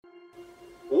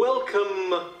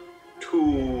Welcome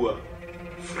to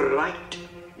Fright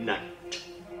Night.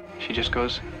 She just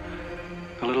goes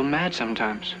a little mad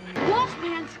sometimes.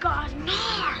 Wolfman's got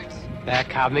nards. They're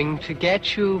coming to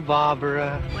get you,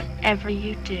 Barbara. Whatever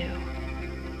you do,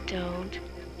 don't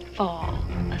fall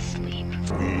asleep.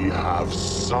 We have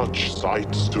such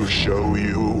sights to show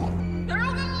you. They're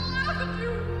all gonna laugh at you.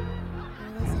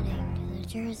 You're listening to the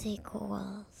Jersey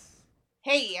Ghouls.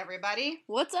 Hey everybody,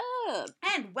 What's up?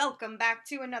 and welcome back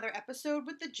to another episode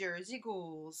with the Jersey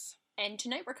Ghouls. And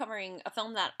tonight we're covering a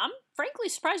film that I'm frankly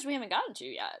surprised we haven't gotten to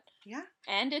yet. Yeah?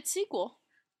 And its sequel.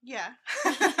 Yeah.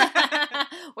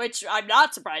 Which I'm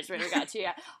not surprised we haven't got to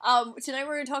yet. Tonight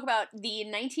we're going to talk about the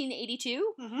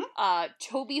 1982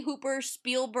 Tobe Hooper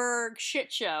Spielberg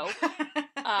shit show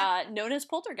known as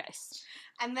Poltergeist.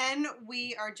 And then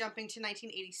we are jumping to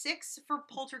 1986 for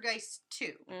Poltergeist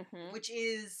 2, which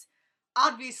is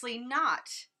obviously not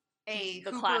a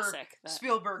The Hooper classic.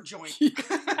 Spielberg joint. And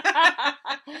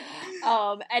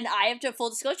I have to, full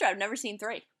disclosure, I've never seen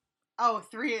 3. Oh,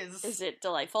 3 is... Is it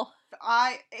delightful?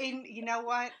 You know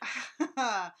what?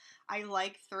 I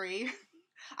like 3.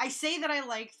 I say that I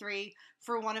like 3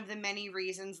 for one of the many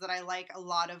reasons that I like a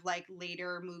lot of, like,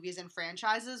 later movies and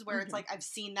franchises where it's like, I've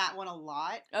seen that one a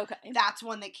lot. Okay. That's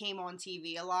one that came on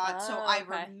TV a lot, so I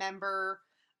remember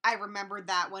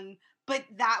that one. But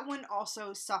that one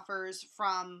also suffers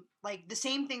from, like, the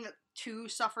same thing that 2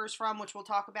 suffers from, which we'll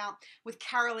talk about, with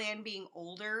Carol Ann being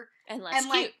older. And less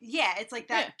cute. Like, yeah, it's like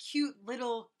that cute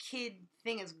little kid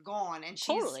thing is gone, and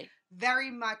she's very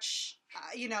much,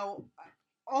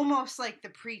 almost like the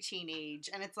preteen age,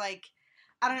 and it's like,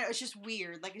 I don't know, it's just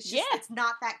weird. Like, it's just, it's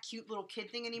not that cute little kid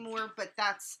thing anymore, but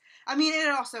that's, I mean,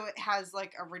 it has,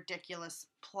 like, a ridiculous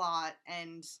plot,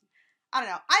 and I don't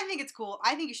know. I think it's cool.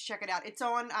 I think you should check it out. It's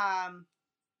on, I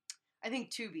think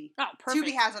Tubi. Oh, perfect.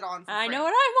 Tubi has it on for free. I know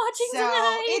what I'm watching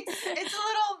tonight. It's a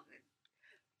little,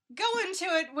 go into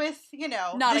it with,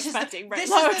 Not this expecting, right? This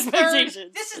Low is the third,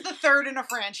 expectations. this is the third in a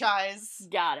franchise.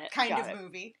 Got it. Kind got of it.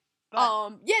 movie. But,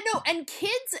 And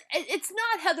kids, it's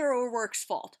not Heather O'Rourke's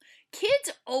fault.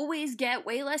 Kids always get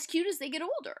way less cute as they get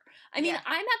older. I mean,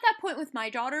 I'm at that point with my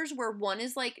daughters where one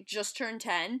is, like, just turned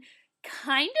 10,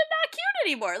 kind of not cute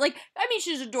anymore. Like, I mean,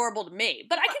 she's adorable to me,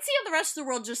 but I can see how the rest of the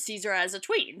world just sees her as a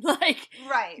tween. Like,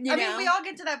 right. You I know? mean, we all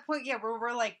get to that point, where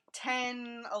we're, like,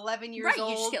 10, 11 years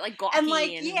old. You just get, like, gawky. And, like,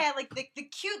 the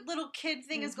cute little kid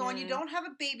thing is gone. You don't have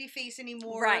a baby face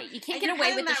anymore. Right. You can't get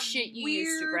away with the shit you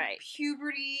used to, right.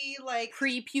 Puberty, like...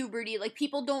 Pre-puberty. Like,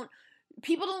 people don't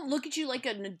look at you like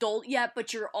an adult yet,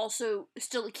 but you're also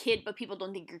still a kid, but people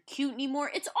don't think you're cute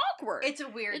anymore. It's awkward. It's a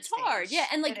weird It's stage. hard. Yeah,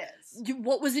 and, like, it is.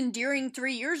 what was endearing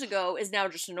 3 years ago is now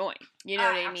just annoying. You know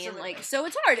what I mean? Absolutely. Like, so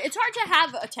it's hard. It's hard to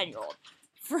have a 10-year-old,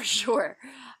 for sure.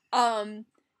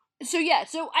 So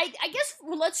I guess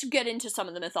let's get into some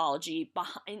of the mythology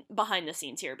behind the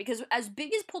scenes here, because as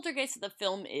big as Poltergeist the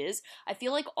film is, I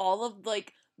feel like all of,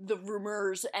 like, the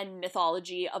rumors and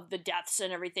mythology of the deaths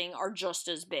and everything are just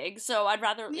as big. So I'd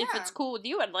rather, if it's cool with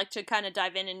you, I'd like to kind of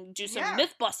dive in and do some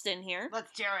myth busting here.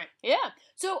 Let's do it. Yeah.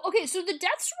 So the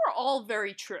deaths were all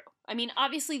very true. I mean,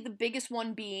 obviously the biggest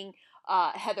one being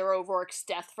Heather O'Rourke's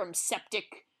death from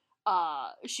septic.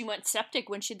 She went septic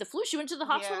when she had the flu. She went to the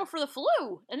hospital for the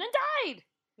flu and then died.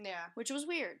 Yeah. Which was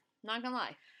weird. Not gonna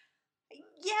lie.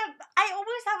 Yeah, I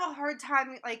always have a hard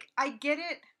time, like, I get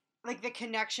it, like, the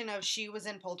connection of she was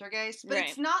in Poltergeist, but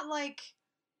it's not like,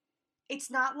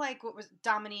 what was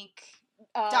Dominique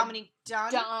Dunn? Dominique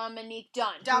Dunn. Dominique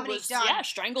Dunn. Yeah,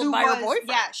 strangled by her boyfriend.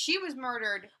 Yeah, she was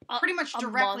murdered pretty much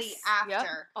directly after. Yep,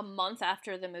 a month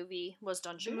after the movie was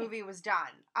done shooting. The movie was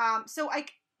done. So I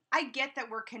get that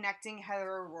we're connecting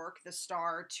Heather O'Rourke, the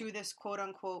star, to this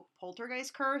quote-unquote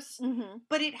poltergeist curse,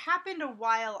 but it happened a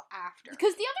while after.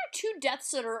 Because the other 2 deaths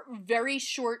that are very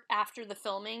short after the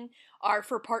filming are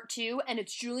for part 2, and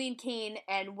it's Julian Kane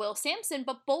and Will Sampson,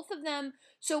 but both of them...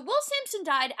 So Will Sampson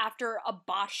died after a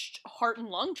botched heart and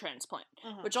lung transplant,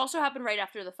 which also happened right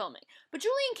after the filming. But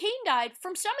Julian Kane died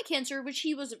from stomach cancer, which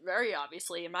he was very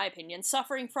obviously, in my opinion,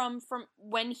 suffering from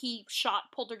when he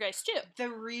shot Poltergeist 2. The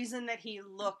reason that he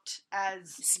looked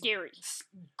as... scary.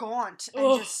 Gaunt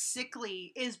and just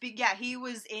sickly is... he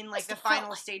was in, like, the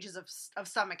final stages of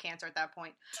stomach cancer at that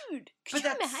point. Dude, could you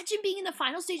imagine being in the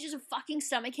final stages of fucking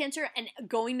stomach cancer and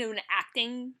going to an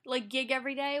acting, like, gig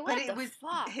every day? What the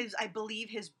fuck? I believe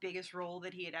his biggest role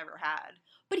that he had ever had.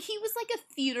 But he was like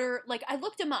a theater, like, I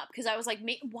looked him up because I was like,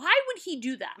 why would he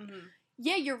do that?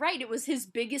 Yeah, you're right, it was his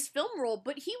biggest film role,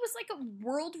 but he was like a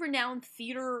world-renowned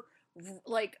theater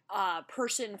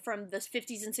person from the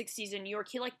 50s and 60s in New York.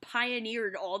 He like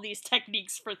pioneered all these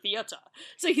techniques for theater.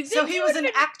 So he was an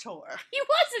actor. He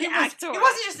was an actor. He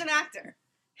wasn't just an actor.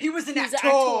 He was an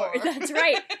actor. That's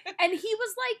right. And he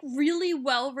was like really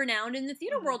well renowned in the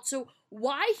theater world. So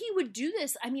why he would do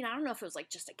this, I mean, I don't know if it was like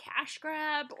just a cash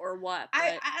grab or what. But...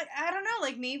 I don't know.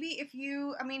 Like maybe if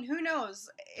you, I mean, who knows?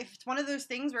 If it's one of those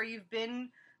things where you've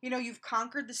been, you know, you've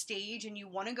conquered the stage and you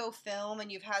want to go film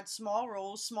and you've had small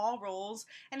roles.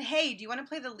 And hey, do you want to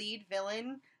play the lead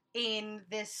villain in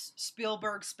this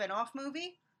Spielberg spinoff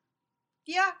movie?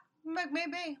 Yeah,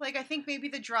 maybe. Like, I think maybe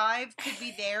the drive could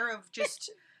be there of just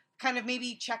kind of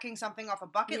maybe checking something off a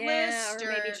bucket list. Or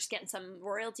maybe just getting some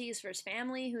royalties for his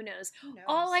family. Who knows?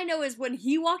 All I know is when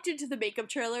he walked into the makeup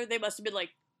trailer, they must have been like,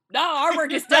 no, our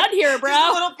work is done here, bro. Just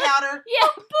a little powder. Yeah,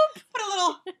 boop. Put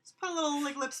a little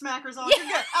like lip smackers on. Yeah. You're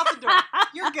good. Out the door.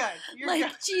 You're good. You're like,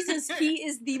 good. Jesus, he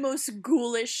is the most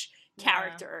ghoulish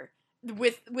character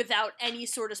without any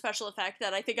sort of special effect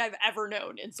that I think I've ever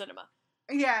known in cinema.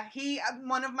 Yeah,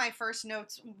 one of my first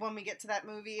notes when we get to that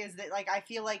movie is that, like, I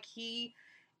feel like he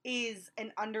is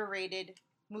an underrated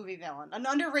movie villain, an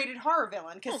underrated horror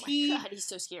villain, because God, he's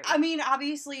so scary. I mean,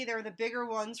 obviously, there are the bigger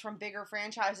ones from bigger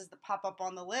franchises that pop up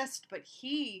on the list, but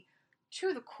he,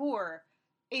 to the core,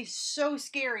 is so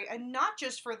scary, and not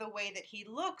just for the way that he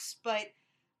looks, but,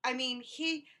 I mean,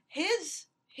 his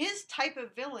type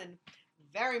of villain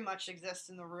very much exists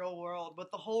in the real world,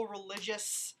 with the whole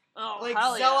religious...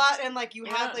 zealot, and like you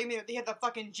have, like, they had the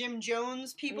fucking Jim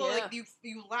Jones people. Like you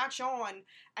latch on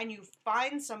and you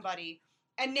find somebody.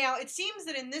 And now it seems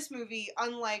that in this movie,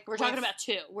 unlike we're talking about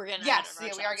two, we're getting ahead of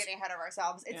ourselves. We are getting ahead of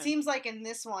ourselves. It seems like in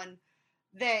this one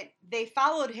that they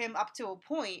followed him up to a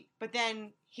point, but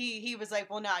then he was like,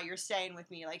 well, no, you're staying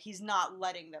with me. Like, he's not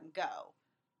letting them go.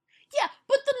 Yeah,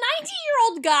 but the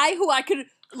 90-year-old guy who I could,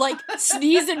 like,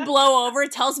 sneeze and blow over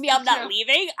tells me I'm not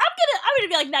leaving, I'm gonna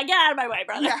be like, nah, get out of my way,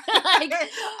 brother. Yeah. Like,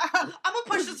 I'm gonna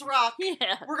push this rock.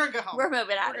 Yeah. We're gonna go home. We're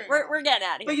moving out. We're getting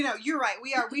out of here. But, you know, you're right.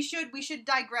 We should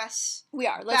digress. We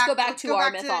are. Let's go back to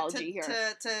our mythology here.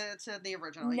 To the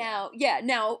original. Now,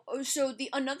 so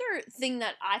another thing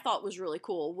that I thought was really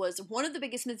cool was one of the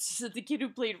biggest myths is that the kid who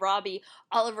played Robbie,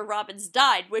 Oliver Robbins,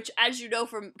 died, which, as you know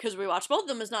because we watched both of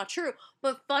them, is not true.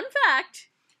 But fun fact,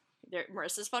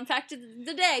 Marissa's fun fact of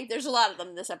the day, there's a lot of them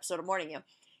in this episode, I'm warning you.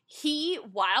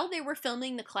 While they were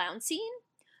filming the clown scene,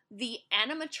 the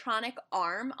animatronic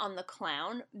arm on the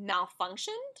clown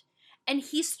malfunctioned, and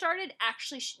he started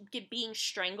actually being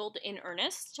strangled in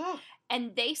earnest. Oh.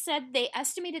 And they said they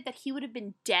estimated that he would have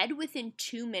been dead within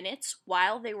 2 minutes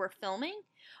while they were filming.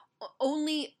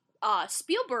 Only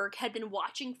Spielberg had been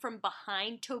watching from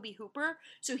behind Tobe Hooper,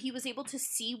 so he was able to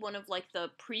see one of, like,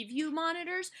 the preview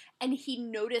monitors, and he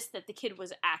noticed that the kid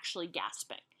was actually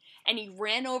gasping. And he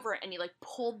ran over and he, like,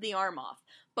 pulled the arm off.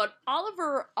 But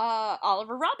Oliver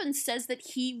Robbins says that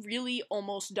he really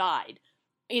almost died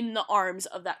in the arms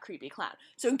of that creepy clown.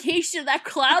 So in case that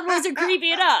clown wasn't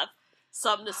creepy enough,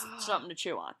 something to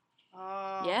chew on.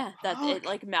 Yeah, that it,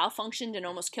 like, malfunctioned and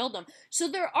almost killed him. So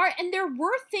there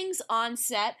were things on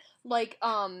set, like,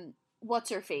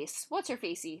 what's her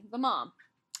facey? The mom.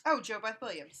 Oh, JoBeth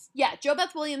Williams. Yeah,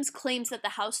 JoBeth Williams claims that the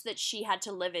house that she had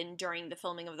to live in during the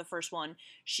filming of the first one,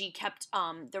 she kept,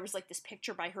 there was, like, this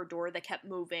picture by her door that kept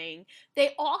moving.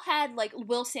 They all had, like,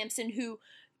 Will Sampson, who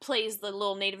plays the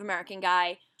little Native American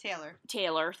guy.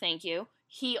 Taylor, thank you.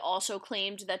 He also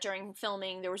claimed that during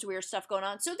filming there was weird stuff going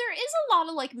on. So there is a lot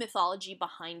of, like, mythology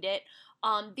behind it.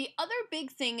 The other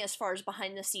big thing as far as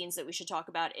behind the scenes that we should talk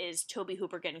about is Tobe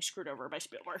Hooper getting screwed over by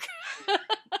Spielberg.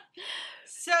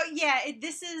 So, yeah, it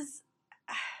is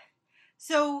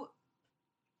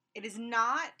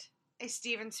not a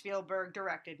Steven Spielberg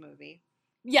directed movie.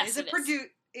 Yes, it is.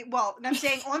 Well, I'm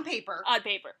saying on paper. On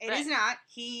paper. It is not.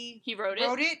 He wrote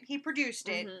it. He produced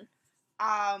it.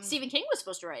 Mm-hmm. Stephen King was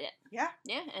supposed to write it. Yeah.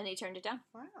 Yeah, and he turned it down.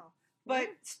 Wow. But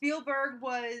Spielberg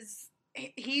was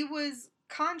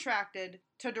contracted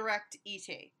to direct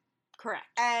E.T. Correct.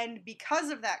 And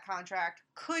because of that contract,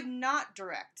 could not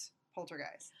direct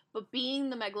Poltergeist. But being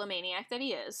the megalomaniac that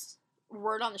he is,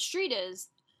 word on the street is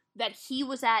that he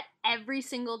was at every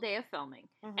single day of filming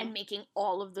and making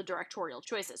all of the directorial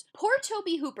choices. Poor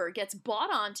Tobe Hooper gets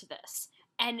bought onto this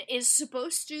and is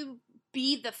supposed to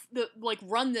be the like,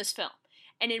 run this film.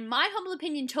 And in my humble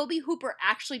opinion, Tobe Hooper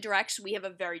actually directs We Have a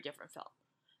Very Different Film.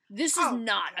 This is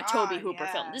not a Tobe Hooper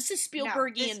film. This is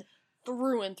Spielbergian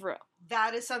through and through.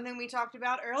 That is something we talked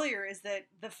about earlier, is that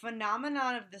the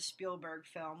phenomenon of the Spielberg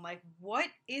film, like, what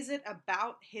is it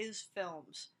about his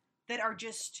films that are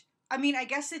just, I mean, I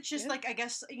guess it's just like, I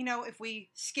guess, you know, if we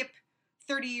skip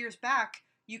 30 years back,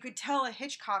 you could tell a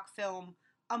Hitchcock film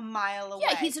a mile away.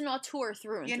 Yeah, he's an auteur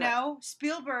through and you through. know,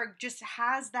 Spielberg just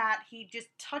has that. He just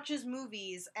touches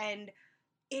movies, and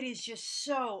it is just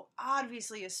so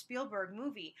obviously a Spielberg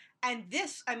movie. And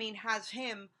this, I mean, has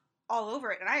him all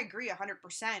over it, and I agree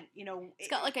 100%. You know, it's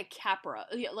got like a Capra,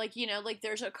 like, you know, like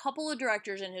there's a couple of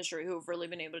directors in history who have really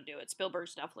been able to do it.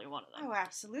 Spielberg's definitely one of them. Oh,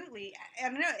 absolutely. I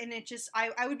don't know, and it just,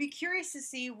 I would be curious to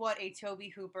see what a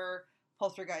Tobe Hooper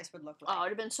Poltergeist would look like. Oh, it would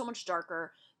have been so much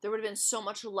darker. There would have been so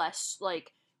much less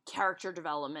like character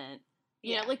development.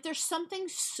 You know, like there's something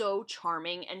so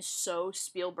charming and so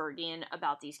Spielbergian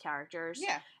about these characters.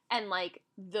 Yeah. And like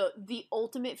the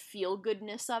ultimate feel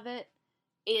goodness of it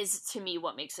is, to me,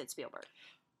 what makes it Spielberg.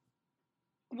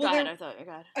 Well, go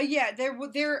ahead. Yeah,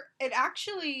 it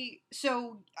actually,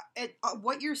 so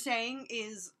what you're saying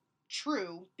is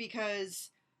true, because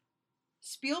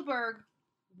Spielberg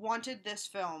wanted this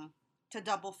film to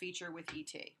double feature with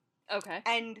E.T. Okay.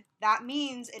 And that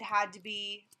means it had to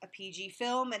be a PG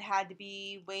film, it had to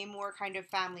be way more kind of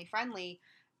family friendly.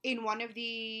 In one of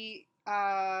the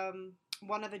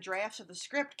drafts of the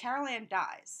script, Carol Ann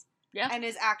dies. Yeah. And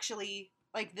is actually,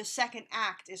 like, the second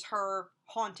act is her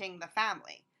haunting the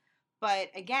family. But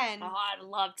again... Oh, I'd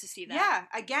love to see that. Yeah,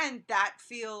 again, that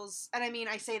feels... And I mean,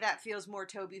 I say that feels more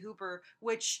Tobe Hooper,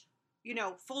 which, you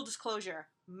know, full disclosure,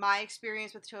 my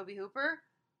experience with Tobe Hooper,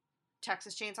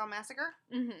 Texas Chainsaw Massacre,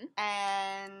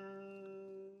 and...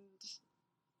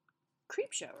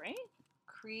 Creepshow, right?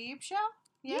 Creepshow?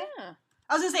 Yeah.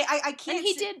 I was gonna say, I can't... And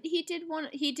he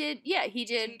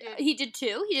did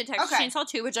two. He did Texas Chainsaw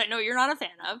 2, which I know you're not a fan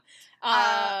of.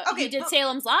 He did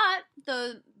Salem's Lot,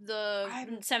 the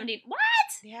 70... What?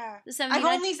 Yeah. The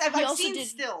 79... I've seen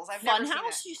stills. I've never seen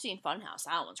it. You've seen Funhouse.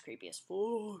 That one's creepy as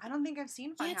fuck. I don't think I've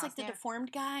seen Funhouse. Yeah, it's like the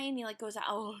deformed guy, and he like goes out.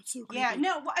 Oh, it's so creepy. Yeah,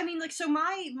 no, I mean, like, so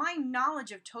my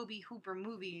knowledge of Tobe Hooper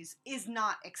movies is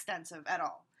not extensive at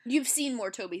all. You've seen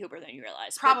more Tobe Hooper than you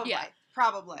realize. Probably.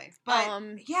 But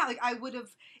yeah, like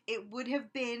it would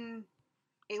have been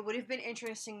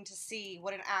interesting to see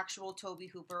what an actual Tobe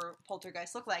Hooper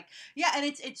Poltergeist looked like. Yeah, and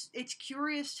it's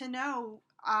curious to know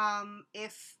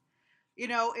if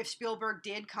Spielberg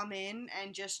did come in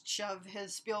and just shove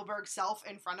his Spielberg self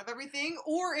in front of everything,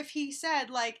 or if he said,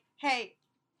 like, hey,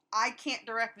 I can't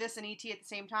direct this and E.T. at the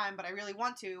same time, but I really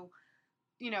want to,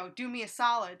 you know, do me a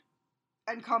solid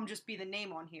and come just be the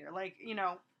name on here. Like, you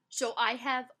know. So I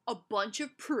have a bunch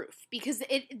of proof, because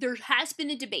there has been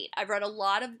a debate. I've read a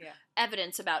lot of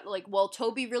evidence about, like, well,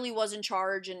 Toby really was in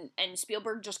charge, and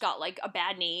Spielberg just got, like, a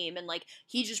bad name, and, like,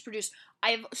 he just produced... I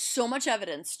have so much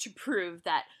evidence to prove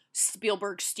that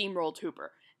Spielberg steamrolled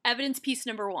Hooper. Evidence piece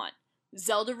number 1.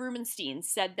 Zelda Rubinstein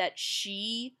said that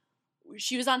she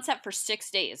was on set for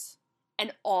 6 days,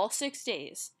 and all 6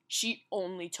 days, she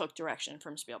only took direction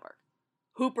from Spielberg.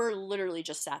 Hooper literally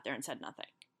just sat there and said nothing.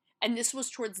 And this was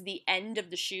towards the end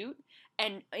of the shoot.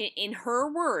 And in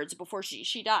her words, before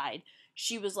she died,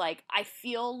 she was like, I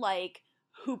feel like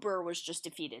Hooper was just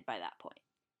defeated by that point.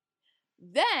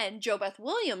 Then JoBeth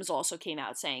Williams also came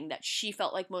out saying that she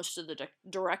felt like most of the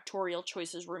directorial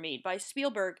choices were made by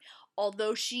Spielberg,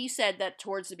 although she said that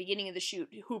towards the beginning of the shoot,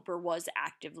 Hooper was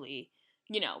actively,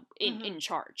 you know, in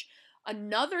charge.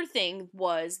 Another thing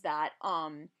was that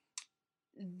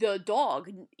the dog,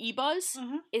 E-Buzz,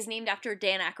 is named after a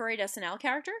Dan Aykroyd SNL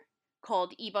character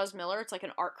called E-Buzz Miller. It's like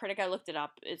an art critic. I looked it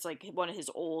up. It's like one of his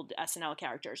old SNL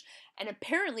characters. And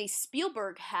apparently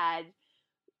Spielberg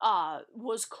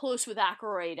was close with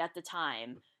Aykroyd at the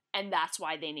time, and that's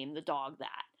why they named the dog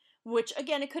that. Which,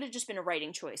 again, it could have just been a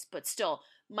writing choice, but still,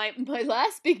 my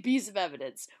last big piece of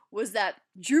evidence was that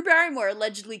Drew Barrymore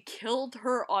allegedly killed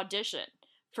her audition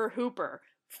for Hooper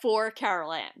for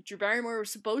Carol Ann. Drew Barrymore was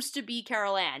supposed to be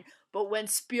Carol Ann, but when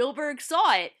Spielberg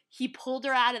saw it, he pulled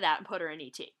her out of that and put her in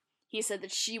E.T. He said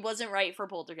that she wasn't right for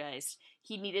Poltergeist.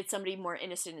 He needed somebody more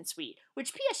innocent and sweet.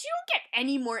 Which, P.S., you don't get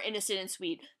any more innocent and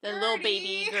sweet than little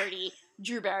baby Gertie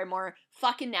Drew Barrymore.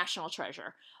 Fucking national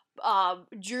treasure.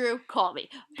 Drew, call me.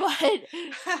 But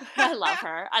I love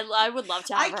her. I would love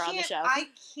to have her on the show. I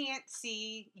can't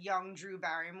see young Drew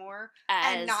Barrymore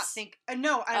and not think...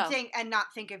 saying, and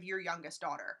not think of your youngest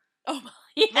daughter. Oh,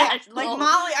 yeah. Like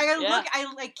Molly,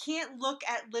 I can't look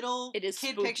at little kid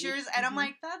spooky. Pictures, and I'm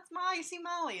like, that's Molly. I see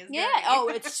Molly.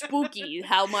 It's spooky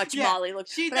how much Molly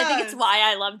looks. She but does. I think it's why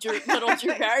I love little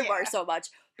Drew Barrymore so much.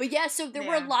 But yeah, so there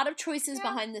were a lot of choices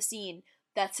behind the scene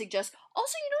that suggest...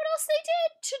 Also, you know what else they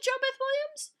did to JoBeth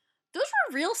Williams? Those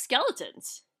were real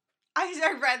skeletons. I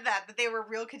read that they were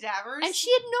real cadavers. And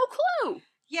she had no clue.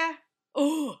 Yeah.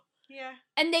 Oh. Yeah.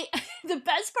 And the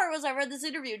best part was I read this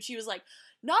interview and she was like,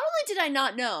 not only did I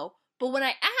not know, but when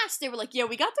I asked, they were like, yeah,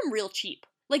 we got them real cheap.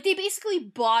 Like, they basically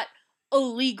bought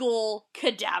illegal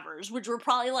cadavers, which were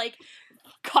probably, like,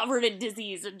 covered in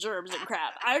disease and germs and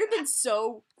crap. I would have been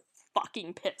so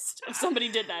fucking pissed if somebody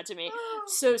did that to me.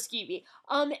 So skeevy.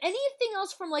 Anything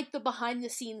else from, like, the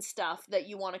behind-the-scenes stuff that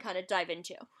you want to kind of dive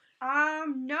into?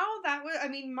 No, that was, I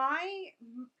mean,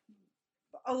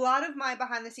 a lot of my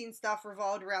behind-the-scenes stuff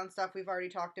revolved around stuff we've already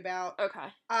talked about. Okay.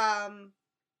 I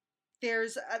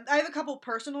have a couple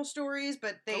personal stories,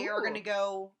 but they are going to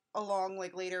go along,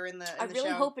 like, later in the show. I really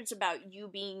hope it's about you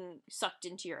being sucked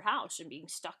into your house and being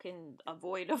stuck in a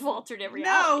void of alternate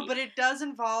reality. No, but it does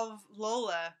involve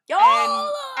Lola.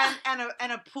 And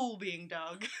a pool being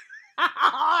dug.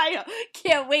 I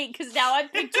can't wait, because now I'm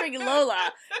picturing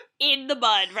Lola in the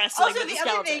mud wrestling with the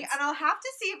skeletons. Other thing, and I'll have to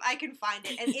see if I can find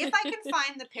it, and if I can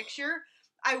find the picture,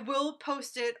 I will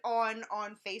post it on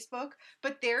Facebook,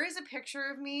 but there is a picture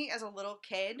of me as a little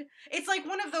kid. It's like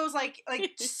one of those like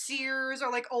Sears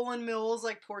or like Olin Mills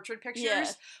like portrait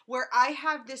pictures where I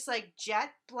have this like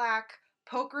jet black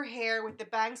poker hair with the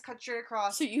bangs cut straight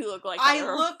across. So you look like I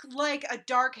look like a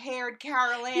dark-haired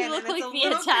Carol Ann. You look like the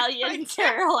Italian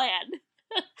Carol Ann.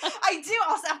 I do.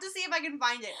 I'll have to see if I can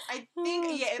find it. I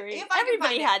think if I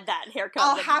everybody can find had that haircut.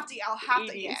 I'll have to.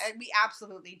 Yeah, we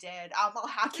absolutely did. I'll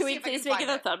have to. Can we please make it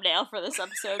a thumbnail for this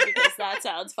episode, because that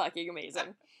sounds fucking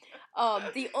amazing.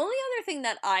 The only other thing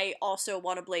that I also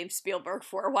want to blame Spielberg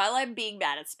for, while I'm being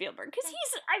mad at Spielberg, because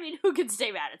who can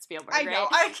stay mad at Spielberg, I know,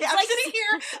 right? I'm sitting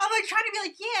here, I'm like trying to be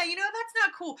like, yeah, that's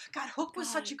not cool. God, Hook was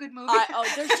such a good movie.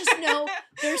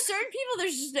 There's certain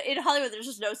people, in Hollywood, there's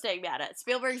just no staying mad at.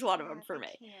 Spielberg's one of them for me.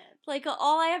 Like,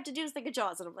 all I have to do is think of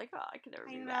Jaws, and I'm like, I can never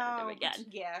be mad at him again.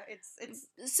 Yeah, it's...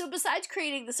 So besides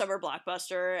creating the summer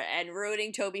blockbuster, and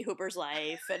ruining Tobe Hooper's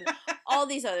life, and all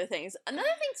these other things, another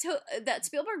thing that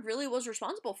Spielberg really was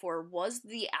responsible for was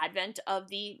the advent of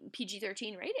the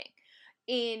PG-13 rating.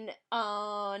 In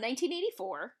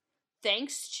 1984,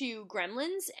 thanks to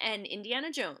Gremlins and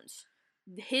Indiana Jones,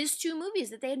 his two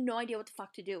movies that they had no idea what the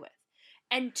fuck to do with.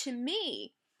 And to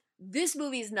me, this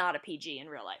movie is not a PG in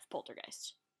real life,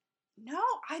 Poltergeist. No,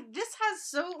 this has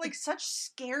such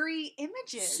scary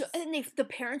images. And the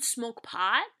parents smoke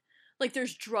pot. Like,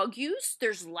 there's drug use,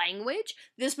 there's language.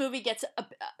 This movie gets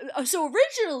so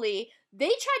originally they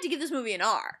tried to give this movie an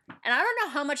R, and I don't know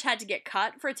how much had to get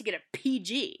cut for it to get a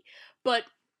PG, but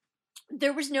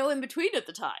there was no in between at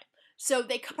the time. So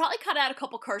they probably cut out a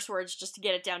couple curse words just to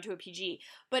get it down to a PG.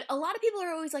 But a lot of people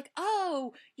are always like,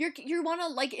 "Oh, you want to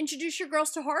like introduce your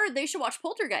girls to horror? They should watch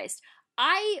Poltergeist."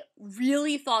 I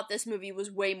really thought this movie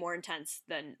was way more intense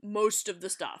than most of the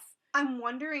stuff. I'm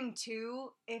wondering too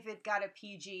if it got a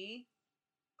PG.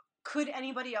 Could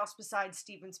anybody else besides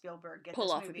Steven Spielberg get pull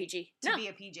this off movie a PG to be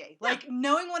a PG? Like,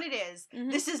 knowing what it is,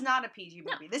 this is not a PG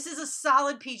movie. This is a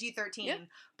solid PG-13.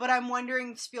 But I'm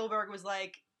wondering if Spielberg was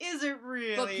like, is it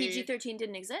really? But PG-13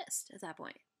 didn't exist at that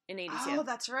point in 82. Oh,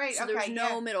 that's right. So there's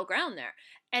no middle ground there.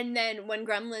 And then when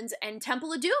Gremlins and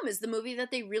Temple of Doom is the movie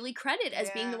that they really credit as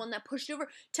being the one that pushed over.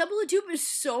 Temple of Doom is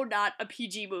so not a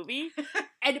PG movie, but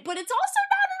it's also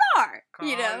not an R.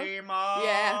 You know?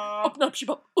 Yeah.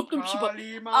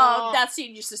 That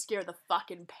scene used to scare the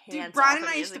fucking pants Dude, Brian off and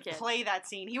I me used as a to kid. play that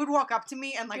scene. He would walk up to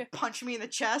me and punch me in the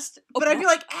chest, but I'd be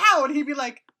like, ow, and he'd be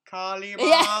like, Kalima.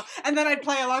 Yeah. And then I'd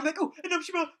play along like, oh,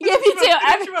 Inupshima. Yeah, me too.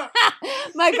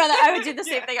 My brother, I would do the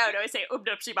same thing. I would always say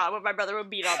Inupshima when my brother would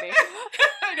beat on me.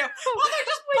 I know. While they're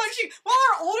just punching, while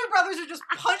our older brothers are just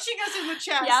punching us in the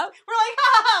chest, we're like, ha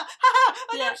ha ha ha,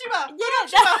 Inupshima,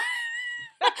 Inupshima.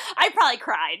 I probably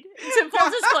cried. So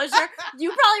full disclosure, you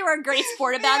probably were a great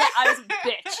sport about it. I was a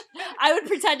bitch. I would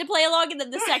pretend to play along, and then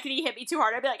the second he hit me too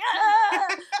hard, I'd be like,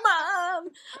 Mom!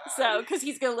 So, because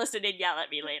he's going to listen and yell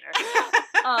at me later.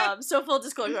 So full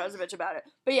disclosure, I was a bitch about it.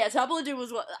 But yeah, Temple of Doom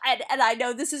was one, and I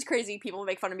know this is crazy. People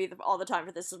make fun of me all the time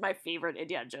for this. This is my favorite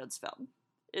Indiana Jones film.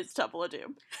 It's Temple of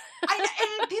Doom.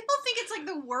 And people think it's like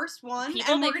the worst one,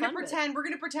 and we're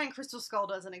gonna pretend Crystal Skull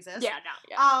doesn't exist. Yeah,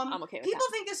 no, I'm okay with that. People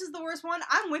think this is the worst one.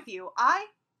 I'm with you. I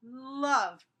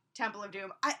love Temple of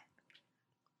Doom. I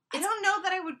don't know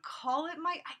that I would call it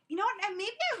my. You know what? And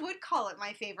maybe I would call it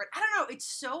my favorite. I don't know. It's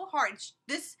so hard.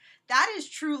 That is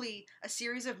truly a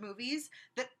series of movies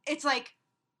that it's like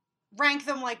rank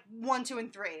them like 1, 2,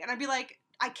 and 3, and I'd be like.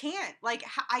 I can't. Like,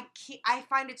 I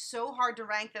find it so hard to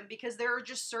rank them because there are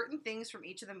just certain things from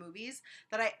each of the movies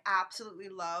that I absolutely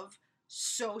love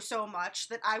so much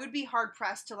that I would be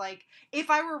hard-pressed to, like, if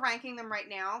I were ranking them right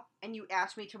now and you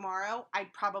asked me tomorrow,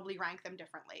 I'd probably rank them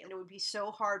differently. And it would be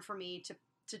so hard for me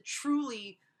to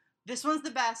truly, this one's the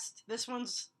best, this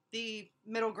one's the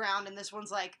middle ground, and this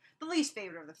one's like the least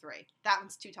favorite of the three. That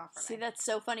one's too tough for me. See, that's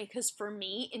so funny, because for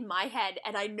me, in my head,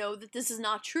 and I know that this is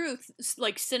not true,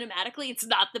 like, cinematically, it's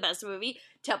not the best movie.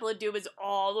 Temple of Doom is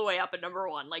all the way up at number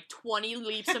 1, like 20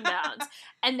 leaps and bounds.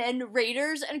 And then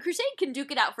Raiders and Crusade can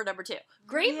duke it out for number 2.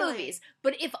 Great movies,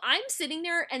 but if I'm sitting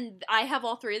there and I have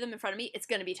all three of them in front of me, it's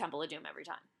going to be Temple of Doom every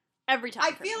time. Every time.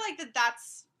 I feel like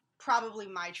that's probably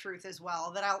my truth as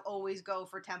well, that I'll always go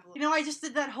for Temple. You know, I just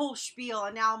did that whole spiel,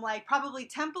 and now I'm like, probably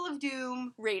Temple of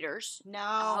Doom. Raiders. No.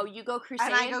 Oh, you go Crusade?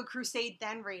 And I go Crusade,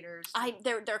 then Raiders.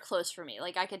 They're close for me.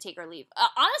 Like, I could take or leave.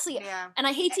 Honestly, yeah. And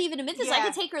I hate to even admit this, yeah. I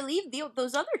could take or leave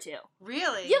those other two.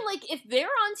 Really? Yeah, like, if they're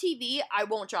on TV, I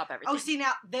won't drop everything. Oh, see,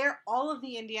 now, all of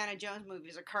the Indiana Jones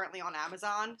movies are currently on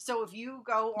Amazon, so if you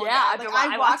go on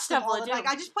I watch them all. Like,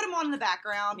 I just put them on in the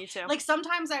background. Me too. Like,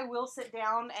 sometimes I will sit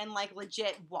down and, like,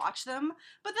 legit watch them,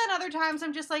 but then other times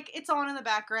I'm just like, it's on in the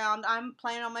background, I'm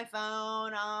playing on my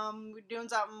phone, doing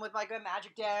something with, like, a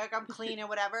magic deck, I'm cleaning,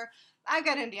 whatever. I've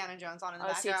got Indiana Jones on in the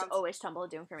background. See, it's always Temple of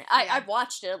Doom for me. I've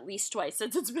watched it at least twice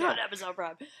since it's been on Amazon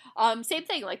Prime. Same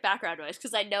thing, like, background noise,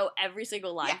 because I know every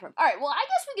single line from... Alright, well, I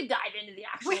guess we can dive into the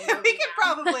actual movie we can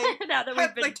probably, now that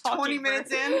we've been like, talking 20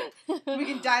 minutes in, we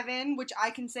can dive in, which I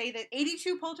can say that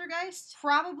 82 Poltergeist,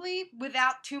 probably,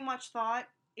 without too much thought,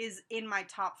 is in my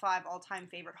top 5 all-time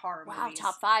favorite horror movies.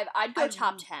 Wow, top 5. I'd go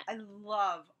top 10. I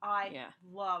love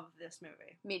this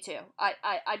movie. Me too.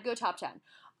 I'd go top 10.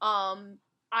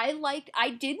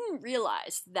 I didn't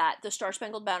realize that the Star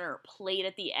Spangled Banner played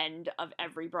at the end of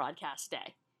every broadcast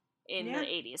day in the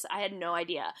 80s. I had no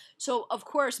idea. So, of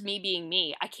course, me being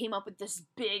me, I came up with this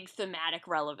big thematic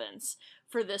relevance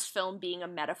for this film being a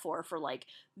metaphor for, like,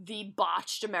 the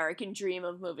botched American dream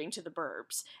of moving to the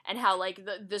burbs, and how, like,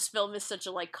 this film is such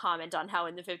a, like, comment on how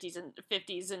in the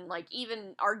 50s and, like,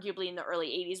 even arguably in the early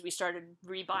 80s, we started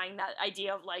rebuying that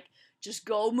idea of, like, just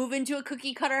go move into a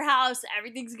cookie cutter house,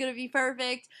 everything's gonna be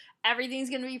perfect, everything's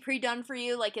gonna be pre-done for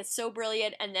you, like, it's so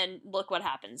brilliant, and then look what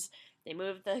happens. They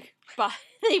moved the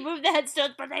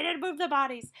headstones, but they didn't move the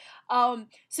bodies.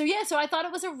 So I thought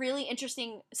it was a really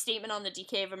interesting statement on the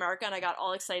decay of America, and I got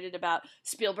all excited about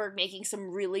Spielberg making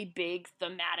some really big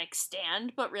thematic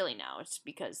stand, but really no, it's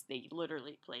because they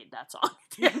literally played that song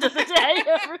at the end of the day.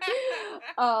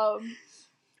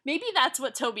 Maybe that's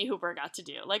what Tobe Hooper got to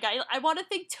do. Like, I want to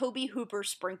think Tobe Hooper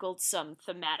sprinkled some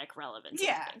thematic relevance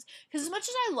into things. Because as much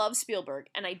as I love Spielberg,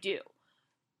 and I do,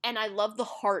 and I love the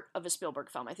heart of a Spielberg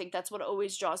film. I think that's what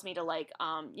always draws me to, like,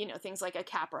 things like a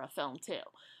Capra film, too.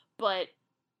 But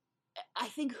I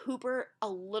think a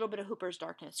little bit of Hooper's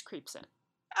darkness creeps in.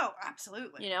 Oh,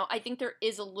 absolutely. You know, I think there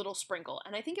is a little sprinkle,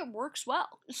 and I think it works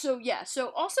well. So, yeah. So,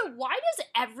 also, why does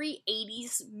every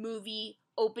 80s movie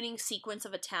opening sequence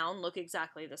of a town look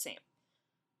exactly the same?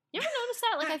 You ever notice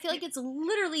that? Like, I feel like it's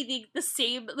literally the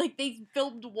same, like, they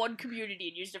filmed one community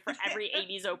and used it for every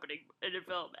 80s opening in a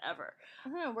film ever. I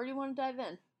don't know, where do you want to dive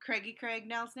in? Craigie Craig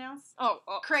Nelson. Oh.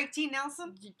 Craig T.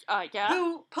 Nelson? Yeah.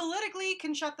 Who politically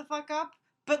can shut the fuck up,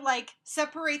 but, like,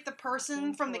 separate the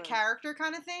person from the character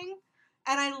kind of thing.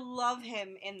 And I love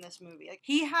him in this movie. Like,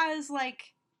 he has,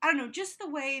 like, I don't know, just the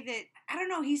way that, I don't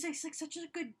know, he's, like such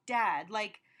a good dad.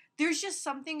 Like, there's just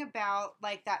something about,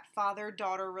 like, that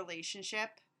father-daughter relationship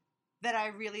that I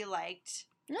really liked.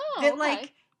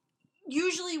 Like,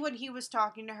 usually when he was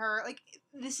talking to her, like,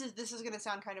 this is gonna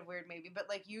sound kind of weird maybe, but,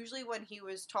 like, usually when he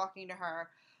was talking to her,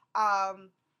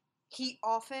 he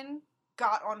often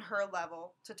got on her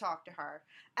level to talk to her.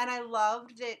 And I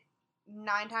loved that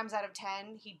 9 times out of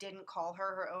 10, he didn't call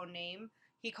her own name.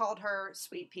 He called her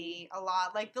Sweet Pea a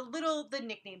lot. Like, the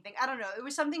nickname thing. I don't know. It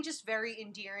was something just very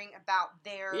endearing about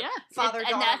their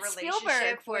father-daughter relationship.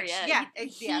 Spielberg for you.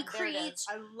 He creates,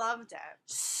 I loved it.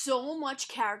 So much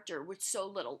character with so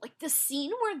little. Like, the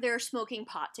scene where they're smoking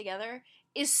pot together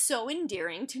is so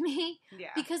endearing to me. Yeah.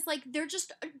 Because, like, they're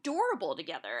just adorable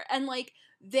together. And, like,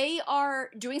 they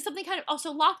are doing something kind of...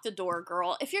 Also, lock the door,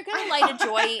 girl. If you're gonna light a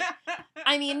joint...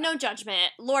 I mean, no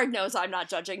judgment. Lord knows I'm not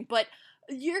judging. But...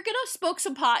 you're gonna smoke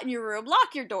some pot in your room,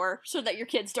 lock your door so that your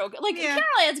kids don't go. Like, Carol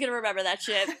Ann's gonna remember that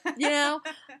shit, you know?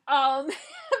 Well,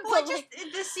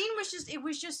 the scene was just, it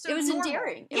was just so it was normal.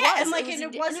 Endearing.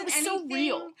 It wasn't anything, so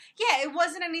real. Yeah, it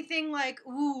wasn't anything like,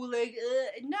 ooh, like,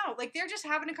 no. Like, they're just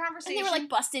having a conversation. And they were, like,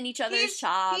 busting each other's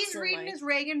chops. He's reading his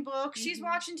Reagan book. She's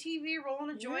watching TV,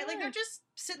 rolling a joint. Like, they're just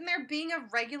sitting there being a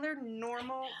regular,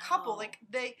 normal couple. Like,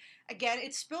 again,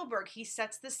 it's Spielberg. He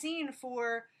sets the scene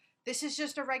for... This is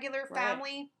just a regular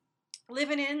family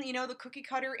living in, the cookie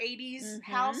cutter 80s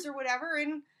house or whatever,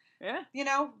 and Yeah. You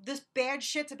know, this bad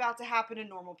shit's about to happen to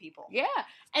normal people. Yeah.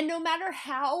 And no matter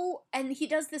how, and he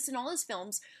does this in all his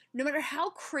films, no matter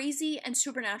how crazy and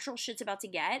supernatural shit's about to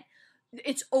get,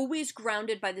 it's always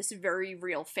grounded by this very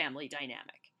real family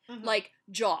dynamic. Mhm. Like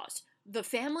Jaws. The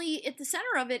family at the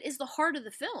center of it is the heart of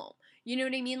the film. You know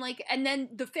what I mean? Like, and then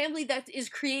the family that is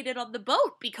created on the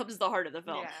boat becomes the heart of the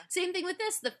film. Yeah. Same thing with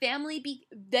this. The family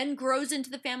then grows into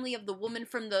the family of the woman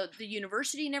from the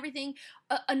university and everything.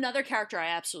 Another character I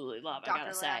absolutely love, I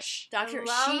gotta Lash. say. Dr. I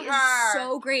love She her. is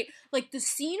so great. Like, the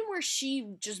scene where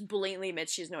she just blatantly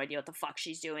admits she has no idea what the fuck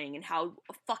she's doing and how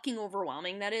fucking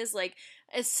overwhelming that is. Like,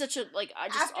 it's such a, like, I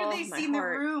just, After they've my seen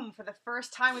heart. the room for the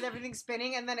first time with everything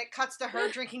spinning, and then it cuts to her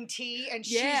drinking tea, and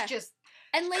Yeah. she's just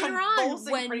And later on,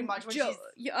 convulsing when, pretty much when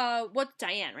what's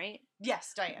Diane, right?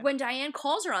 yes, Diane. When Diane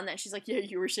calls her on that, she's like, "Yeah,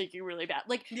 you were shaking really bad."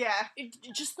 Like, yeah,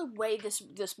 just the way this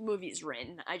movie is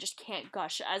written, I just can't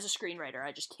gush as a screenwriter.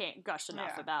 I just can't gush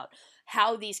enough Yeah. about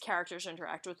how these characters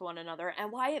interact with one another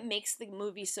and why it makes the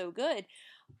movie so good.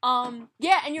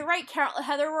 Yeah, and you're right.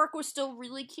 Heather Rourke was still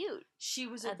really cute. she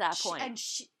was at that point.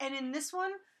 and in this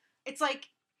one, it's like,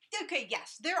 okay,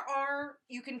 yes,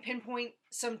 you can pinpoint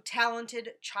some talented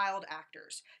child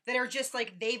actors that are just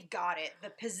like, they've got it, the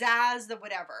pizzazz, the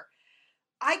whatever.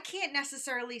 I can't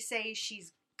necessarily say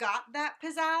she's got that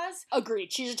pizzazz,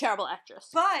 Agreed. She's a terrible actress.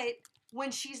 but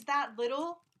when she's that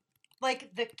little,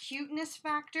 like, the cuteness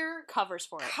factor Covers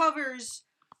for it. covers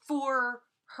for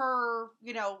her,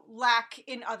 you know, lack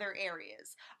in other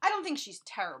areas. I don't think she's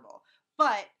terrible,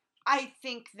 but I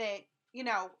think that, you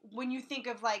know, when you think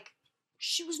of, like,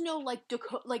 She was no like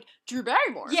Drew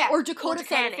Barrymore, yeah, or Dakota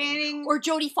Fanning, or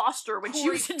Jodie Foster when she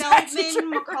Corey was in Taxi Feldman,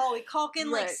 Driver. Macaulay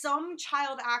Culkin, like, Right. some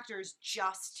child actors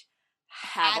just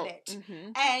Have have it. it.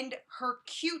 Mhm. And her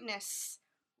cuteness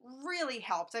really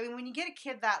helps. I mean, when you get a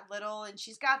kid that little and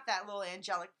she's got that little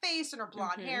angelic face and her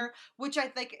blonde Mhm. hair, which I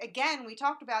think, again, we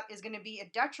talked about is going to be a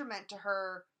detriment to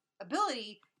her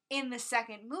ability in the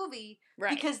second movie,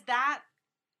 Right. because that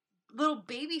little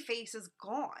baby face is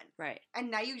gone. Right.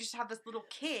 And now you just have this little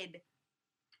kid.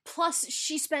 Plus,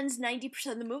 she spends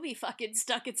 90% of the movie fucking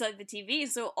stuck inside the TV,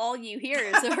 so all you hear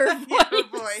is her voice. Yeah, her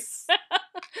voice.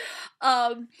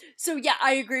 So yeah,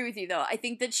 I agree with you though. I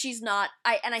think that she's not.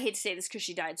 I hate to say this because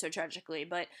she died so tragically,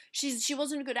 but she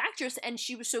wasn't a good actress, and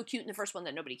she was so cute in the first one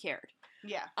that nobody cared.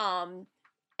 Yeah.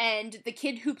 And the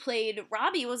kid who played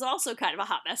Robbie was also kind of a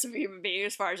hot mess of a human being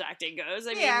as far as acting goes.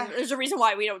 I Yeah. mean, there's a reason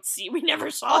why we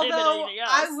never saw him in Although, anything else.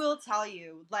 I will tell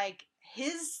you, like,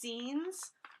 his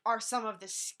scenes are some of the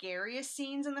scariest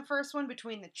scenes in the first one,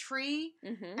 between the tree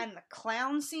Mm-hmm. and the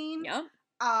clown scene. Yep.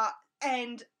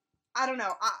 And I don't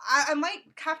know. I might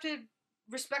have to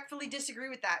respectfully disagree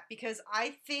with that, because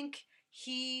I think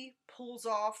he pulls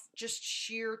off just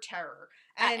sheer terror.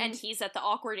 And he's at the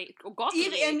gawky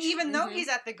age. And even though Mhm. he's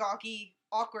at the gawky,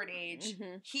 awkward age,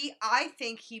 Mhm. I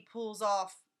think he pulls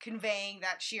off conveying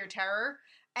that sheer terror.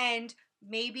 And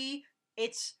maybe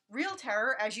it's real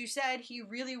terror, as you said. He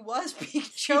really was being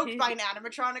choked by an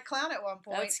animatronic clown at one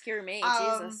point. That would scare me,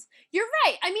 Um, Jesus. You're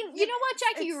right. I mean, you know what,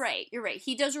 Jackie? You're it's- right. You're right.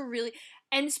 He does a really...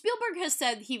 And Spielberg has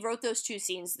said he wrote those two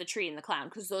scenes, the tree and the clown,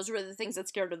 because those were the things that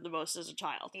scared him the most as a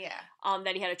child. Yeah.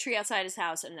 That he had a tree outside his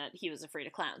house and that he was afraid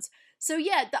of clowns. So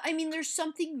yeah, I mean, there's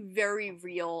something very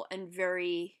real and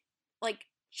very,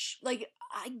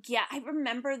 I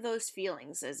remember those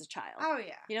feelings as a child. Oh,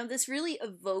 yeah. You know, this really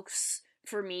evokes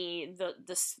for me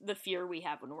the fear we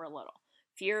have when we're little.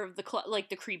 Fear of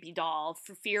the creepy doll,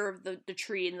 for fear of the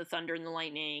tree and the thunder and the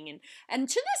lightning, and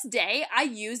to this day I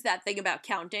use that thing about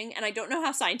counting, and I don't know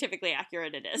how scientifically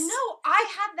accurate it is. No, I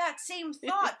had that same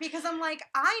thought, because I'm like,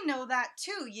 I know that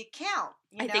too. You count.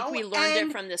 You I know? think we learned it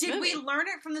And from this did movie. we learn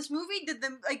it from this movie? Did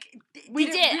the We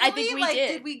it did. I think we like, did.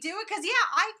 Did we do it? Because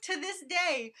I to this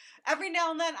day, every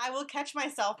now and then, I will catch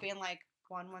myself being like,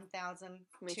 1,000,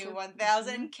 Me 2, too.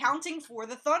 1,000, counting for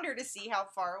the thunder to see how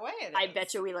far away it is. I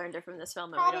bet you we learned it from this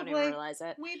film and we don't even Probably. realize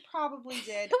it. We probably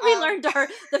did. We learned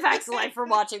the facts of life from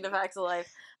watching the facts of life.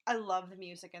 I love the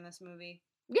music in this movie.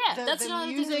 Yeah, The- that's the another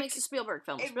thing music- that makes a Spielberg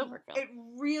film. It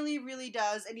really, really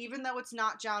does. And even though it's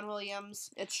not John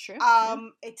Williams, It's true.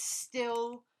 it's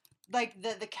still like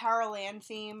the Carol Ann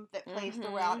theme that plays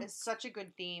throughout is such a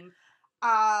good theme.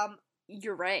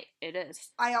 You're right. It is.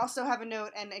 I also have a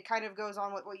note, and it kind of goes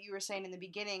on with what you were saying in the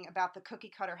beginning about the cookie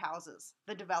cutter houses,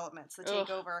 the developments, the Ugh.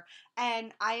 takeover.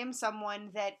 And I am someone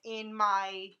that in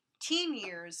my teen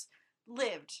years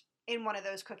lived in one of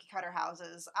those cookie cutter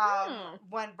houses.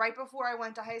 When right before I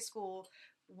went to high school,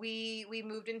 we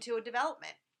moved into a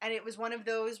development, and it was one of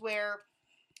those where,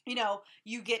 you know,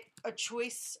 you get a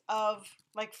choice of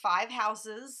like 5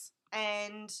 houses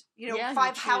and Yeah,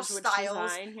 5 you house choose which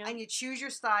styles, design, yeah. and you choose your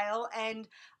style. And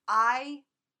I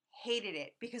hated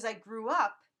it because I grew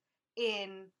up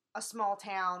in a small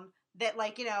town that,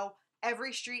 like,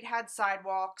 every street had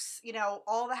sidewalks.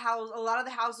 All the a lot of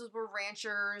the houses were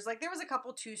ranchers. Like, there was a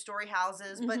couple 2-story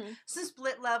houses, but some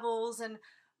split levels. And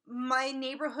my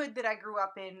neighborhood that I grew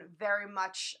up in very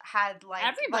much had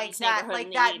everybody's that, neighborhood like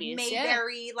in the that 80s,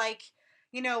 Mayberry, like,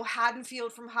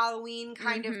 Haddonfield from Halloween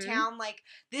kind of town. Like,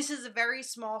 this is a very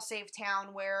small, safe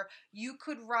town where you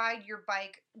could ride your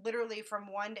bike literally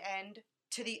from one end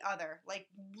to the other. Like,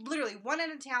 literally one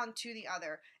end of town to the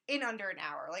other in under an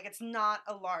hour. Like, it's not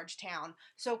a large town.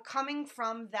 So coming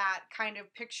from that kind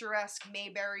of picturesque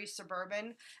Mayberry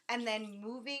suburban and then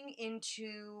moving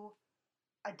into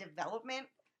a development,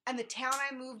 and the town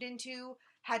I moved into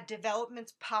had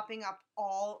developments popping up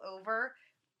all over,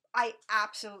 I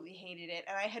absolutely hated it.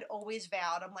 And I had always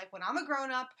vowed, I'm like, when I'm a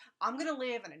grown-up, I'm gonna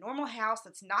live in a normal house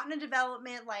that's not in a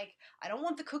development. Like, I don't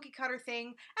want the cookie cutter thing.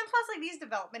 And plus, like, these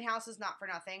development houses, not for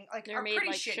nothing, like, They're are made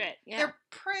pretty like shitty. shit, yeah. They're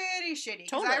pretty shitty.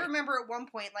 Because Totally. I remember at one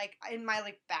point, like, in my,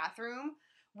 like, bathroom,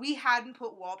 we hadn't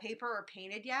put wallpaper or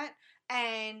painted yet,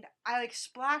 and I, like,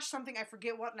 splashed something, I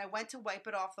forget what, and I went to wipe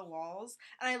it off the walls,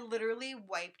 and I literally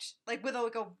wiped, like, with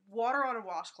a water on a